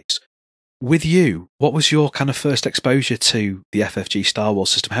first place. With you, what was your kind of first exposure to the FFG Star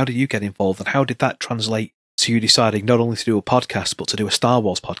Wars system? How did you get involved, and how did that translate to you deciding not only to do a podcast, but to do a Star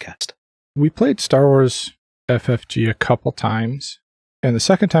Wars podcast? We played Star Wars FFG a couple times, and the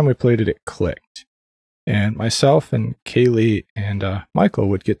second time we played it, it clicked. And myself and Kaylee and Michael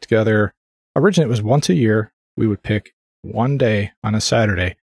would get together. Originally, it was once a year. We would pick one day on a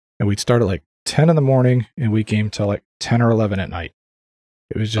Saturday, and we'd start at like 10 in the morning, and we game till like 10 or 11 at night.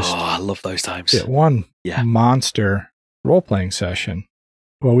 It was just... Oh, I love those times. One monster role-playing session.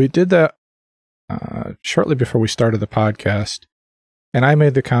 Well, we did that shortly before we started the podcast, and I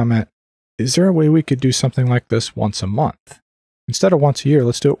made the comment, is there a way we could do something like this once a month? Instead of once a year,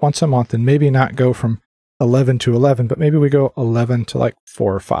 let's do it once a month, and maybe not go from 11 to 11, but maybe we go 11 to like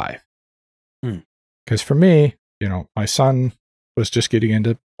 4 or 5. Because for me, my son was just getting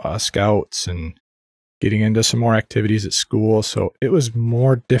into scouts and getting into some more activities at school. So it was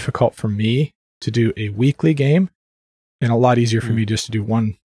more difficult for me to do a weekly game and a lot easier for me just to do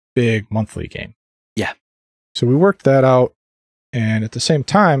one big monthly game. Yeah. So we worked that out. And at the same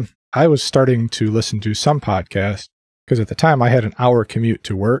time, I was starting to listen to some podcasts because at the time I had an hour commute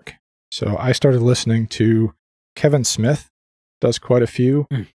to work. So I started listening to Kevin Smith, does quite a few.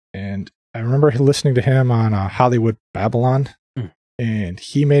 And I remember listening to him on Hollywood Babylon. And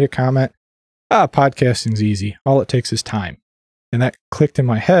he made a comment, podcasting's easy. All it takes is time. And that clicked in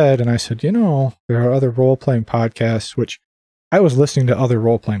my head. And I said, there are other role-playing podcasts, which I was listening to other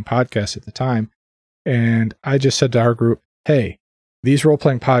role-playing podcasts at the time. And I just said to our group, hey, these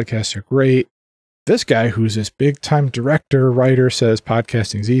role-playing podcasts are great. This guy who's this big-time director, writer says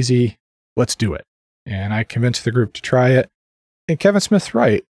podcasting's easy. Let's do it. And I convinced the group to try it. And Kevin Smith's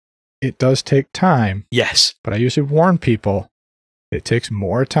right. It does take time. Yes. But I usually warn people, it takes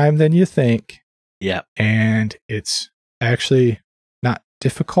more time than you think. Yeah. And it's actually not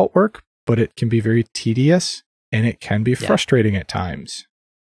difficult work, but it can be very tedious and it can be frustrating at times.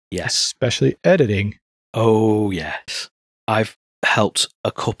 Yes. Especially editing. Oh, yes. I've helped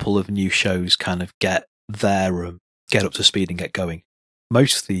a couple of new shows kind of get get up to speed and get going.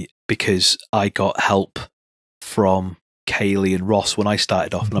 Mostly because I got help from Kaylee and Ross when I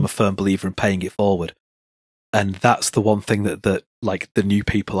started off, and I'm a firm believer in paying it forward. And that's the one thing that like the new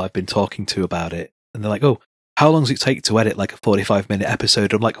people I've been talking to about it, and they're like, oh, how long does it take to edit like a 45-minute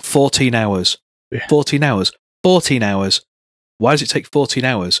episode? I'm like, 14 hours. Yeah. 14 hours. 14 hours. Why does it take 14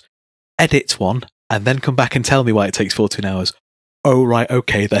 hours? Edit one, and then come back and tell me why it takes 14 hours. Oh, right,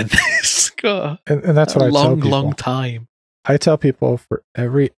 okay then. and that's what I tell people. Long time. I tell people for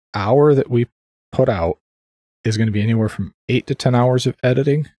every hour that we put out is going to be anywhere from 8 to 10 hours of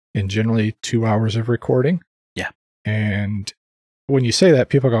editing and generally 2 hours of recording. Yeah. And when you say that,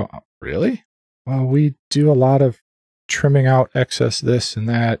 people go, oh, really? Well, we do a lot of trimming out excess this and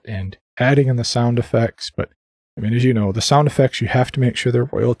that and adding in the sound effects. But I mean, as you know, the sound effects, you have to make sure they're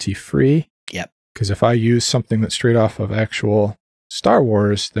royalty free. Yep. Because if I use something that's straight off of actual Star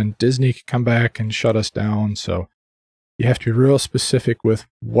Wars, then Disney could come back and shut us down. So you have to be real specific with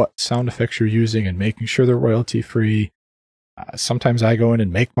what sound effects you're using and making sure they're royalty free. Sometimes I go in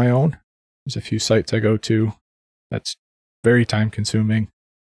and make my own. There's a few sites I go to. That's very time consuming.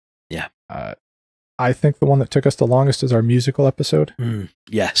 Yeah. I think the one that took us the longest is our musical episode.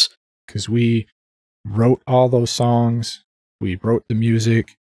 Yes. Because we wrote all those songs. We wrote the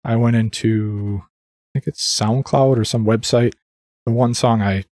music. I went into, I think it's SoundCloud or some website. The one song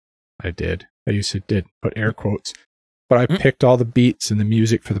I used to put air quotes, but I picked all the beats and the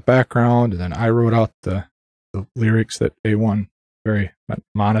music for the background, and then I wrote out the lyrics that A1 very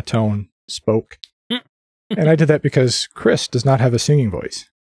monotone spoke. And I did that because Chris does not have a singing voice.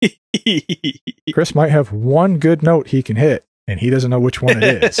 Chris might have one good note he can hit, and he doesn't know which one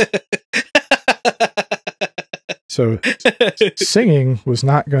it is. So singing was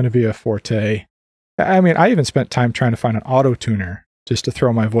not going to be a forte. I mean, I even spent time trying to find an auto tuner just to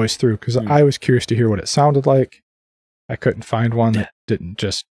throw my voice through because I was curious to hear what it sounded like. I couldn't find one that didn't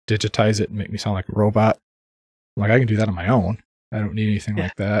just digitize it and make me sound like a robot. I'm like, I can do that on my own. I don't need anything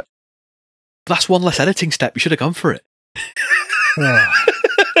like that. That's one less editing step. You should have gone for it.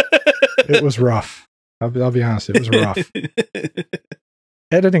 It was rough. I'll be honest. It was rough.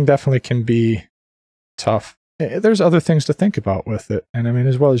 Editing definitely can be tough. There's other things to think about with it. And I mean,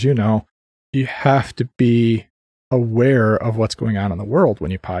 as well as you know, you have to be aware of what's going on in the world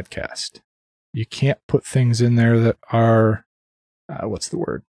when you podcast. You can't put things in there that are, what's the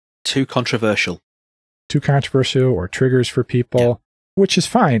word? Too controversial or triggers for people, which is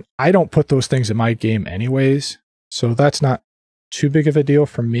fine. I don't put those things in my game anyways. So that's not too big of a deal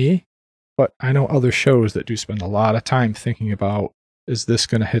for me. But I know other shows that do spend a lot of time thinking about, is this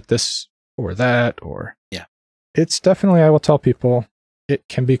going to hit this or that? Or Yeah. It's definitely, I will tell people, it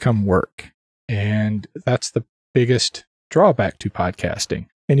can become work. And that's the biggest drawback to podcasting.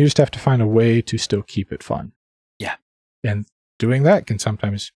 And you just have to find a way to still keep it fun. Yeah. And doing that can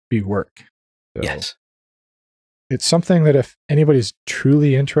sometimes be work. So Yes. it's something that if anybody's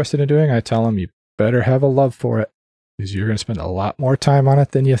truly interested in doing, I tell them you better have a love for it, because you're going to spend a lot more time on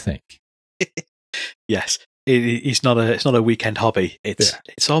it than you think. Yes. It's not a weekend hobby.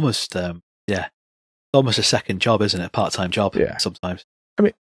 It's almost almost a second job, isn't it? A part-time job sometimes. I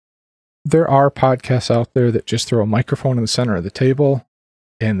mean, there are podcasts out there that just throw a microphone in the center of the table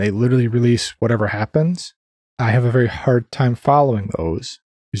and they literally release whatever happens. I have a very hard time following those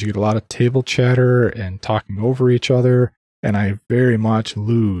because you get a lot of table chatter and talking over each other, and I very much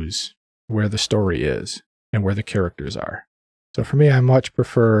lose where the story is and where the characters are. So for me, I much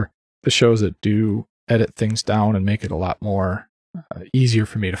prefer the shows that do edit things down and make it a lot more easier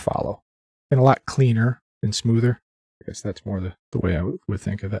for me to follow and a lot cleaner and smoother. I guess that's more the way I would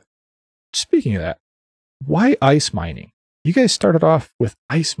think of it. Speaking of that, why ice mining? You guys started off with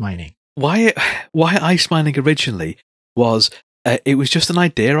ice mining. Why ice mining originally was, it was just an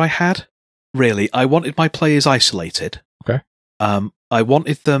idea I had, really. I wanted my players isolated. Okay. I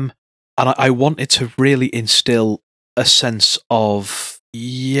wanted them, and I wanted to really instill a sense of,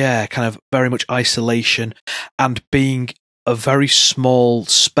 kind of very much isolation and being a very small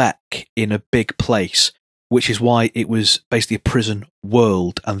speck in a big place, which is why it was basically a prison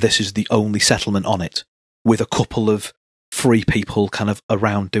world, and this is the only settlement on it, with a couple of free people kind of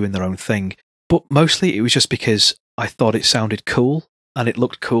around doing their own thing. But mostly it was just because I thought it sounded cool, and it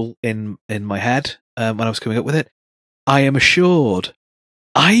looked cool in my head when I was coming up with it. I am assured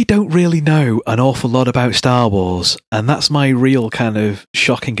I don't really know an awful lot about Star Wars, and that's my real kind of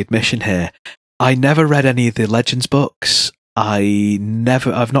shocking admission here. I never read any of the Legends books. I've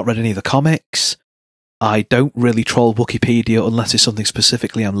not read any of the comics. I don't really troll Wikipedia unless it's something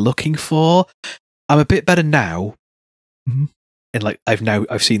specifically I'm looking for. I'm a bit better now. Mm-hmm. And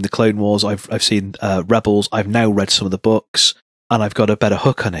I've seen the Clone Wars, I've seen Rebels, I've now read some of the books, and I've got a better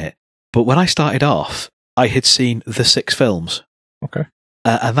hook on it. But when I started off, I had seen the 6 films. Okay.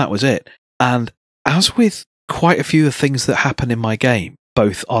 And that was it. And as with quite a few of the things that happen in my game,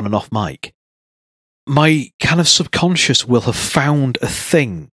 both on and off mic, my kind of subconscious will have found a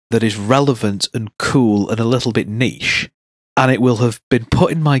thing that is relevant and cool and a little bit niche, and it will have been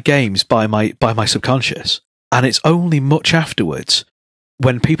put in my games by my subconscious. And it's only much afterwards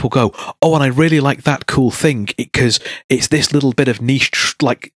when people go, oh, and I really like that cool thing because it's this little bit of niche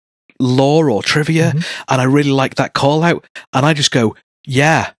like lore or trivia, and I really like that call out, and I just go,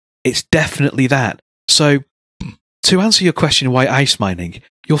 yeah, it's definitely that. So, to answer your question why ice mining,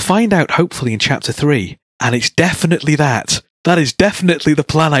 you'll find out hopefully in Chapter 3, and it's definitely that. That is definitely the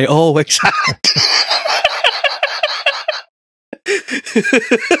plan I always had.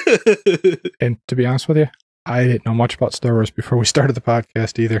 And to be honest with you, I didn't know much about Star Wars before we started the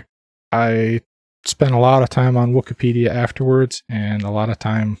podcast either. I spent a lot of time on Wikipedia afterwards and a lot of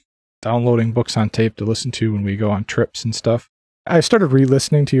time downloading books on tape to listen to when we go on trips and stuff. I started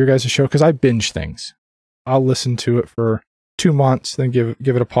re-listening to your guys' show because I binge things. I'll listen to it for 2 months, then give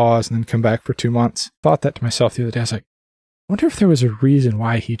it a pause, and then come back for 2 months. Thought that to myself the other day. I was like, I wonder if there was a reason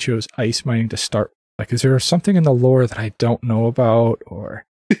why he chose ice mining to start. Like, is there something in the lore that I don't know about? Or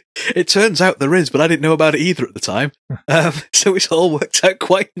it turns out there is, but I didn't know about it either at the time. So it's all worked out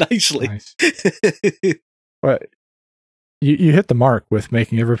quite nicely. Nice. But you hit the mark with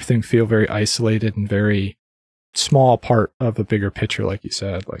making everything feel very isolated and very small part of a bigger picture, like you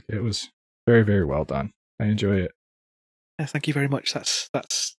said. Like, it was very, very well done. I enjoy it. Yeah, thank you very much.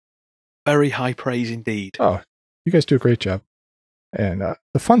 That's very high praise indeed. Oh, you guys do a great job. And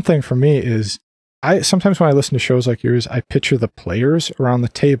the fun thing for me is sometimes when I listen to shows like yours, I picture the players around the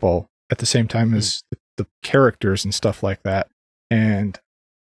table at the same time as the characters and stuff like that. And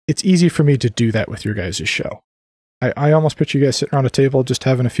it's easy for me to do that with your guys' show. I almost picture you guys sitting around a table just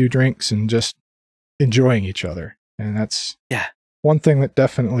having a few drinks and just enjoying each other. And that's one thing that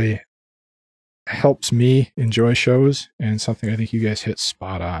definitely helps me enjoy shows, and something I think you guys hit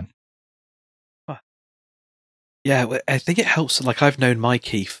spot on. Yeah, I think it helps. Like, I've known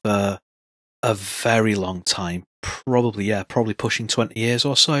Mikey for a very long time, probably pushing 20 years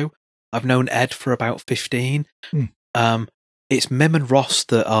or so. I've known Ed for about 15. It's Mim and Ross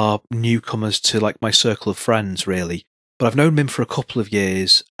that are newcomers to like my circle of friends, really. But I've known Mim for a couple of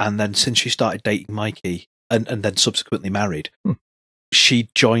years, and then since she started dating Mikey, and then subsequently married, she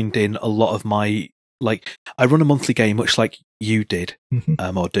joined in a lot of my, like, I run a monthly game, much like you did,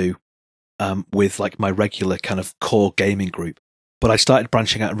 or do. with like my regular kind of core gaming group. But I started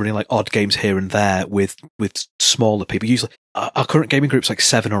branching out and running like odd games here and there with smaller people. Usually, our current gaming group's like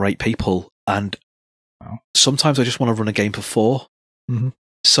 7 or 8 people, and sometimes I just want to run a game for 4. Mm-hmm.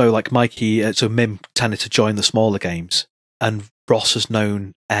 So like Mikey, so Mim tended to join the smaller games, and Ross has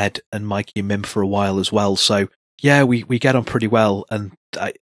known Ed and Mikey and Mim for a while as well. So yeah, we get on pretty well, and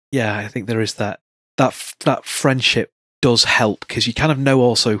I think there is that friendship does help, because you kind of know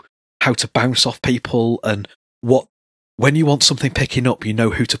also how to bounce off people, and when you want something picking up, you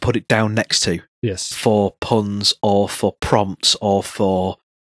know who to put it down next to. Yes. For puns or for prompts or for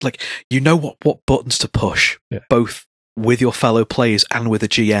like, you know what buttons to push, both with your fellow players and with a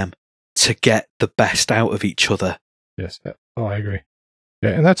GM, to get the best out of each other. Yes. Oh, I agree.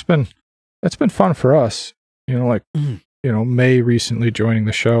 Yeah, and that's been fun for us. May recently joining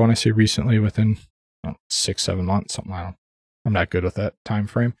the show, and I say recently, within 6-7 months, something. I'm not good with that time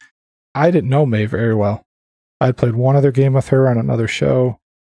frame. I didn't know May very well. I'd played one other game with her on another show,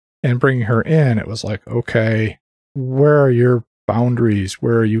 and bringing her in, it was like, okay, where are your boundaries?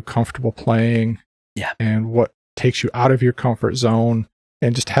 Where are you comfortable playing? Yeah. And what takes you out of your comfort zone?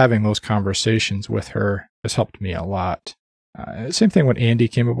 And just having those conversations with her has helped me a lot. Same thing when Andy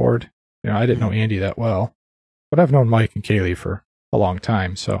came aboard. I didn't know Andy that well, but I've known Mike and Kaylee for a long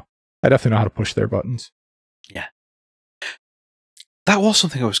time, so I definitely know how to push their buttons. Yeah. That was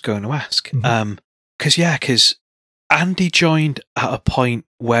something I was going to ask. Mm-hmm. Because Andy joined at a point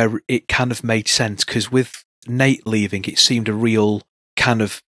where it kind of made sense, because with Nate leaving, it seemed a real kind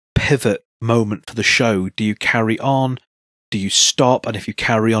of pivot moment for the show. Do you carry on? Do you stop? And if you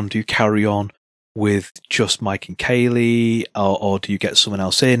carry on, do you carry on with just Mike and Kaylee, or do you get someone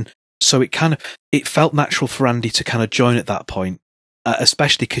else in? So it felt natural for Andy to kind of join at that point,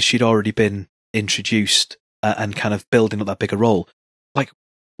 especially because she'd already been introduced and kind of building up that bigger role. Like,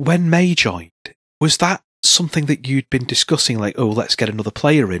 when May joined, was that something that you'd been discussing, like, oh, let's get another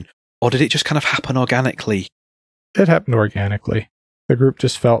player in? Or did it just kind of happen organically? It happened organically. The group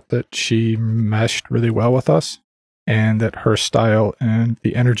just felt that she meshed really well with us, and that her style and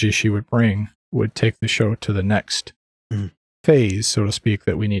the energy she would bring would take the show to the next phase, so to speak,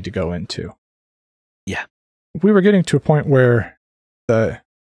 that we need to go into. Yeah. We were getting to a point where the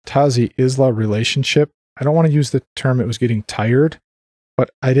Tazi-Isla relationship, I don't want to use the term it was getting tired,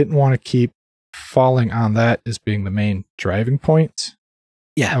 but I didn't want to keep falling on that as being the main driving point.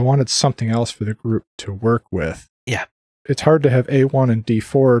 Yeah. I wanted something else for the group to work with. Yeah. It's hard to have A1 and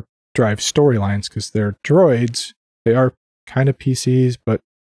D4 drive storylines because they're droids. They are kind of PCs, but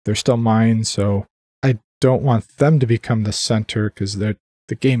they're still mine, so I don't want them to become the center because they're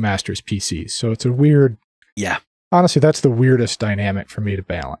the game master's PCs. So it's a weird... Yeah. Honestly, that's the weirdest dynamic for me to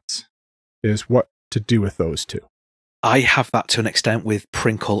balance, is what to do with those two. I have that to an extent with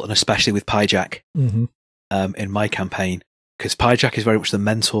Prinkle, and especially with Pyjack in my campaign, because Pyjack is very much the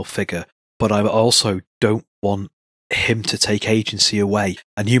mentor figure, but I also don't want him to take agency away,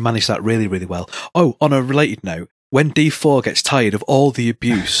 and you manage that really, really well. Oh, on a related note, when D4 gets tired of all the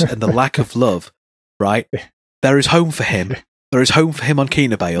abuse and the lack of love, right, there is home for him. There is home for him on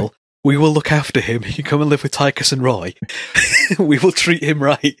Kina Bale. We will look after him. He can come and live with Tychus and Roy. We will treat him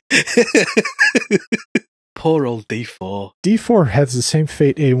right. Poor old D4. D4 has the same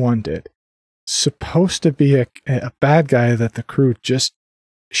fate A1 did. Supposed to be a bad guy that the crew just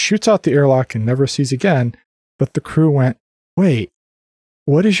shoots out the airlock and never sees again, but the crew went, wait,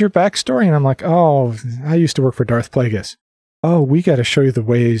 what is your backstory? And I'm like, oh, I used to work for Darth Plagueis. Oh, we got to show you the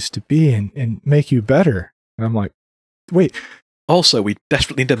ways to be and make you better. And I'm like, wait. Also, we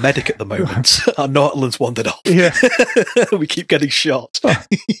desperately need a medic at the moment. Our Nautilus wandered off. Yeah. We keep getting shot.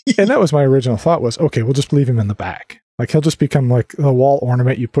 And that was my original thought was, okay, we'll just leave him in the back. Like, he'll just become like a wall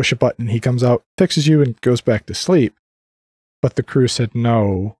ornament. You push a button, he comes out, fixes you, and goes back to sleep. But the crew said,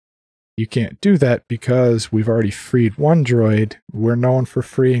 no, you can't do that because we've already freed one droid. We're known for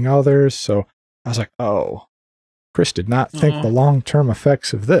freeing others. So I was like, oh, Chris did not think the long-term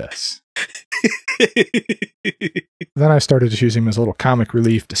effects of this. Then I started just using him as a little comic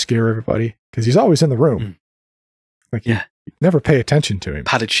relief to scare everybody because he's always in the room. Like, you never pay attention to him.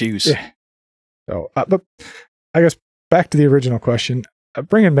 Padded shoes. Yeah. So, but I guess back to the original question,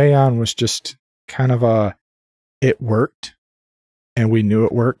 bringing May on was just kind of it worked, and we knew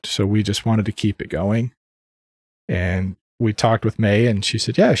it worked, so we just wanted to keep it going. And we talked with May, and she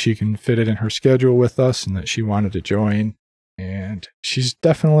said, yeah, she can fit it in her schedule with us, and that she wanted to join. And she's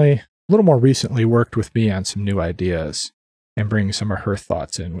definitely a little more recently worked with me on some new ideas and bringing some of her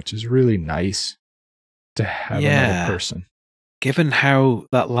thoughts in, which is really nice to have another person. Given how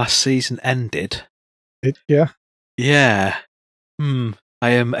that last season ended. Yeah. Yeah. I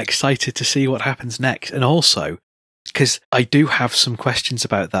am excited to see what happens next. And also, because I do have some questions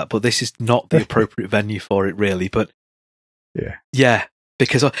about that, but this is not the appropriate venue for it, really. But yeah,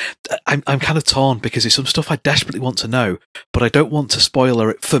 because I'm kind of torn, because there's some stuff I desperately want to know, but I don't want to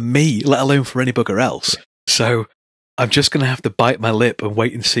spoiler it for me, let alone for any bugger else. So I'm just going to have to bite my lip and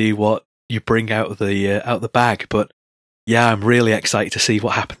wait and see what you bring out of the bag. But yeah, I'm really excited to see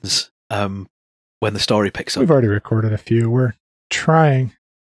what happens when the story picks up. We've already recorded a few. We're trying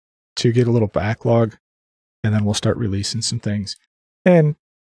to get a little backlog, and then we'll start releasing some things. And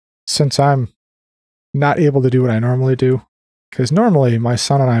since I'm not able to do what I normally do, because normally my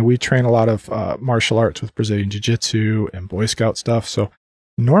son and I, we train a lot of martial arts with Brazilian Jiu-Jitsu and Boy Scout stuff. So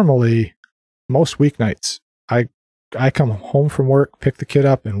normally, most weeknights, I come home from work, pick the kid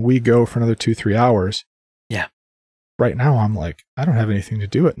up, and we go for another 2-3 hours. Yeah. Right now, I'm like, I don't have anything to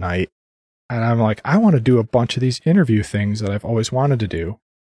do at night. And I'm like, I want to do a bunch of these interview things that I've always wanted to do.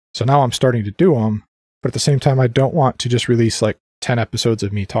 So now I'm starting to do them. But at the same time, I don't want to just release like 10 episodes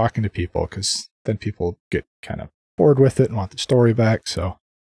of me talking to people, because then people get kind of bored with it and want the story back. So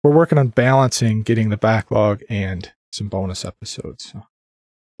we're working on balancing getting the backlog and some bonus episodes. So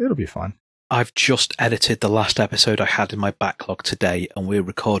it'll be fun. I've just edited the last episode I had in my backlog today, and we're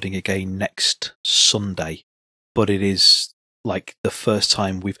recording again next Sunday. But it is like the first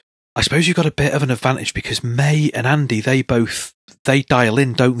time I suppose you've got a bit of an advantage, because May and Andy, they dial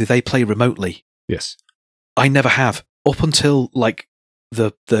in, don't they? They play remotely. Yes. I never have. Up until like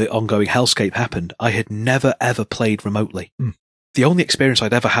the ongoing Hellscape happened, I had never ever played remotely. The only experience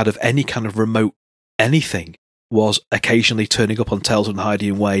I'd ever had of any kind of remote anything was occasionally turning up on Tales of the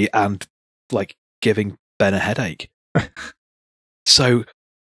Hydian Way and like giving Ben a headache. So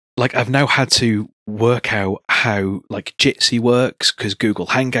like I've now had to work out how like Jitsi works, because Google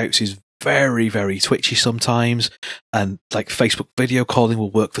Hangouts is very, very twitchy sometimes, and like Facebook video calling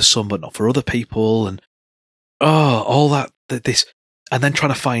will work for some but not for other people, and all that this, and then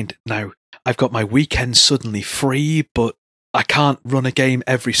trying to find, now I've got my weekends suddenly free, but I can't run a game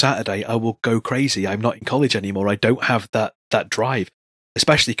every Saturday. I will go crazy. I'm not in college anymore. I don't have that drive,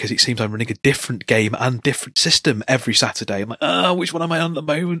 especially because it seems I'm running a different game and different system every Saturday. I'm like, which one am I on at the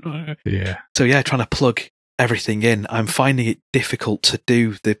moment? Yeah. So yeah, trying to plug everything in. I'm finding it difficult to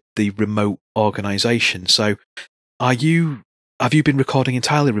do the remote organisation. So have you been recording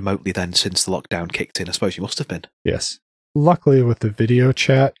entirely remotely then since the lockdown kicked in? I suppose you must have been. Yes. Luckily with the video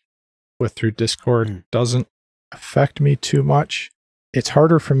chat through Discord doesn't affect me too much. It's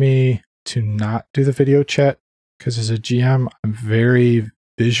harder for me to not do the video chat, because as a GM, I'm very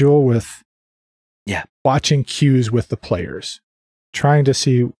visual with watching cues with the players, trying to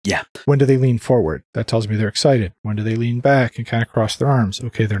see when do they lean forward. That tells me they're excited. When do they lean back and kind of cross their arms?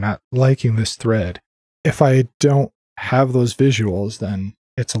 Okay, they're not liking this thread. If I don't have those visuals, then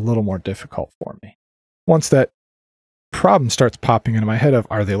it's a little more difficult for me. Once that problem starts popping into my head of,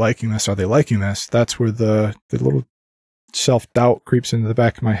 are they liking this? Are they liking this? That's where the little self-doubt creeps into the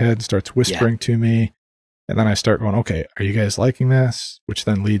back of my head and starts whispering to me. And then I start going, okay, are you guys liking this? Which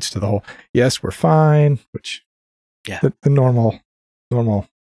then leads to the whole, yes, we're fine, which the normal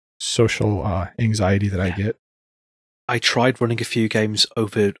social anxiety that I get. I tried running a few games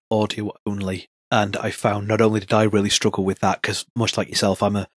over audio only, and I found not only did I really struggle with that, because much like yourself,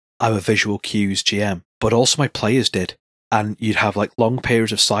 I'm a visual cues GM, but also my players did. And you'd have like long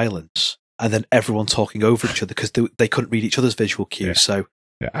periods of silence, and then everyone talking over each other because they couldn't read each other's visual cues. Yeah. So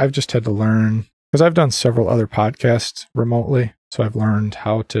I've just had to learn, because I've done several other podcasts remotely, so I've learned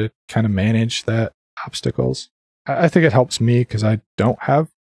how to kind of manage that obstacles. I think it helps me because I don't have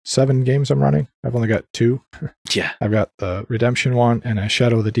 7 games I'm running. I've only got 2. Yeah. I've got the Redemption one and a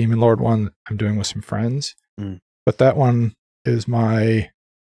Shadow of the Demon Lord one that I'm doing with some friends. But that one is my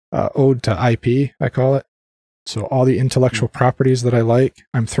ode to IP, I call it. So all the intellectual properties that I like,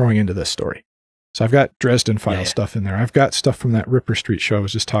 I'm throwing into this story. So I've got Dresden Files stuff in there. I've got stuff from that Ripper Street show I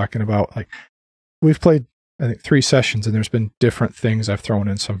was just talking about. Like, we've played, I think, 3 sessions, and there's been different things I've thrown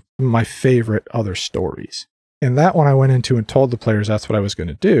in some of my favorite other stories. And that one I went into and told the players that's what I was going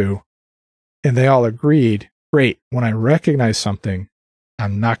to do. And they all agreed, great, when I recognize something,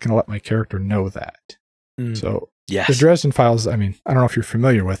 I'm not going to let my character know that. So the Dresden Files, I mean, I don't know if you're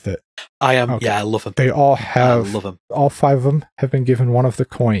familiar with it. I am. Okay. Yeah, I love them. They all have, I love them. All 5 of them have been given one of the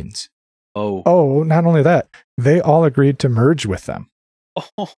coins. Oh, not only that, they all agreed to merge with them.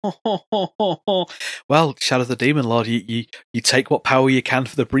 Well, Shadow of the Demon Lord, you take what power you can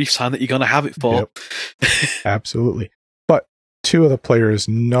for the brief time that you're going to have it for. Yep. Absolutely. But 2 of the players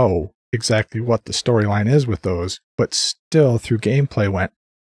know exactly what the storyline is with those, but still through gameplay went,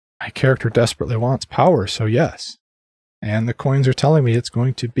 my character desperately wants power, so yes. And the coins are telling me it's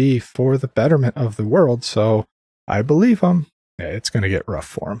going to be for the betterment of the world, so I believe them. Yeah, it's going to get rough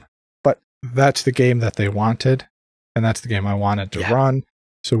for them. But that's the game that they wanted, and that's the game I wanted to run.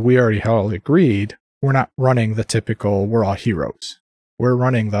 So we already all agreed we're not running the typical we're all heroes. We're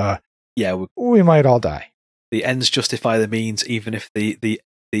running the we might all die. The ends justify the means, even if the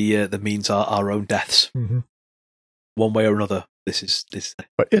means are our own deaths. Mm-hmm. One way or another. This.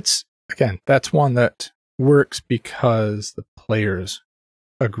 But it's, again, that's one that works because the players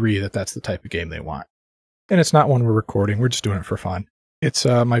agree that that's the type of game they want. And it's not one we're recording. We're just doing it for fun. It's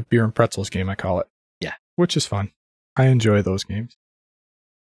my beer and pretzels game, I call it. Yeah. Which is fun. I enjoy those games.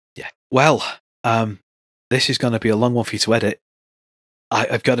 Yeah. Well, this is going to be a long one for you to edit.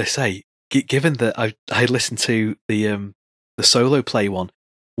 I've got to say, given that I listened to the solo play one,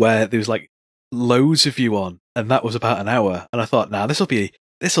 where there was like loads of you on, and that was about an hour, and I thought, this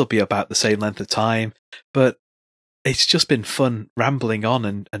will be about the same length of time, but it's just been fun rambling on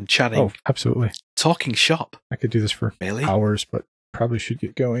and chatting. Oh, absolutely. Talking shop. I could do this for really? Hours, but probably should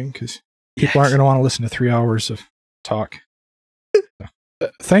get going because people aren't going to want to listen to 3 hours of talk. So,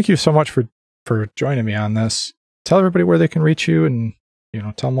 thank you so much for joining me on this. Tell everybody where they can reach you and,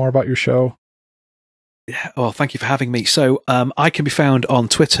 tell more about your show. Yeah, well, thank you for having me. So I can be found on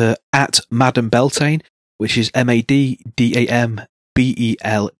Twitter at Madam Beltane, which is MADDAMBELTAINE,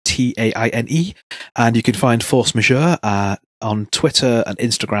 and you can find Force Majeure on Twitter and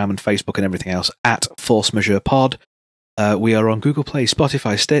Instagram and Facebook and everything else at Force Majeure Pod. We are on Google Play,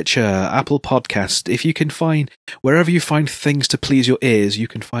 Spotify, Stitcher, Apple Podcast. If you can find, wherever you find things to please your ears, you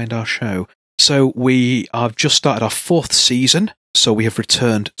can find our show. So we have just started our 4th season. So we have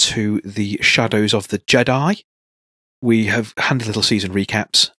returned to the Shadows of the Jedi. We have handy little season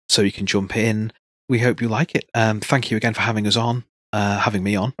recaps, so you can jump in. We hope you like it. Thank you again for having me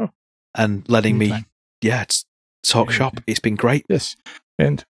on, and letting me, talk shop. It's been great. Yes.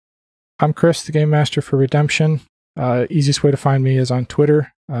 And I'm Chris, the Game Master for Redemption. Easiest way to find me is on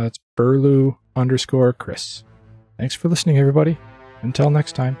Twitter. It's Burlew_Chris. Thanks for listening, everybody. Until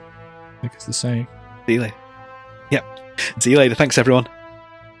next time. I think it's the saying. See you later. Yep. See you later. Thanks, everyone.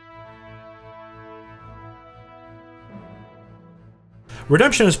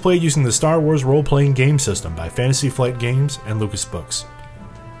 Redemption is played using the Star Wars role-playing game system by Fantasy Flight Games and Lucas Books.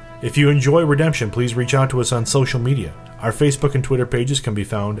 If you enjoy Redemption, please reach out to us on social media. Our Facebook and Twitter pages can be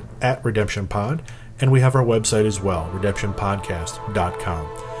found at Redemption Pod, and we have our website as well, redemptionpodcast.com.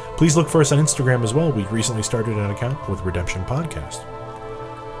 Please look for us on Instagram as well. We recently started an account with Redemption Podcast.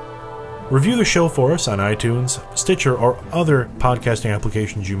 Review the show for us on iTunes, Stitcher, or other podcasting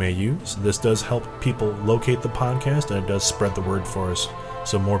applications you may use. This does help people locate the podcast, and it does spread the word for us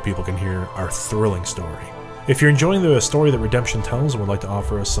so more people can hear our thrilling story. If you're enjoying the story that Redemption tells and would like to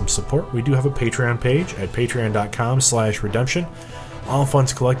offer us some support, we do have a Patreon page at patreon.com/redemption. All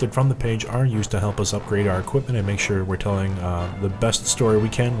funds collected from the page are used to help us upgrade our equipment and make sure we're telling the best story we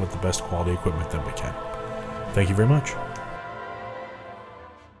can with the best quality equipment that we can. Thank you very much.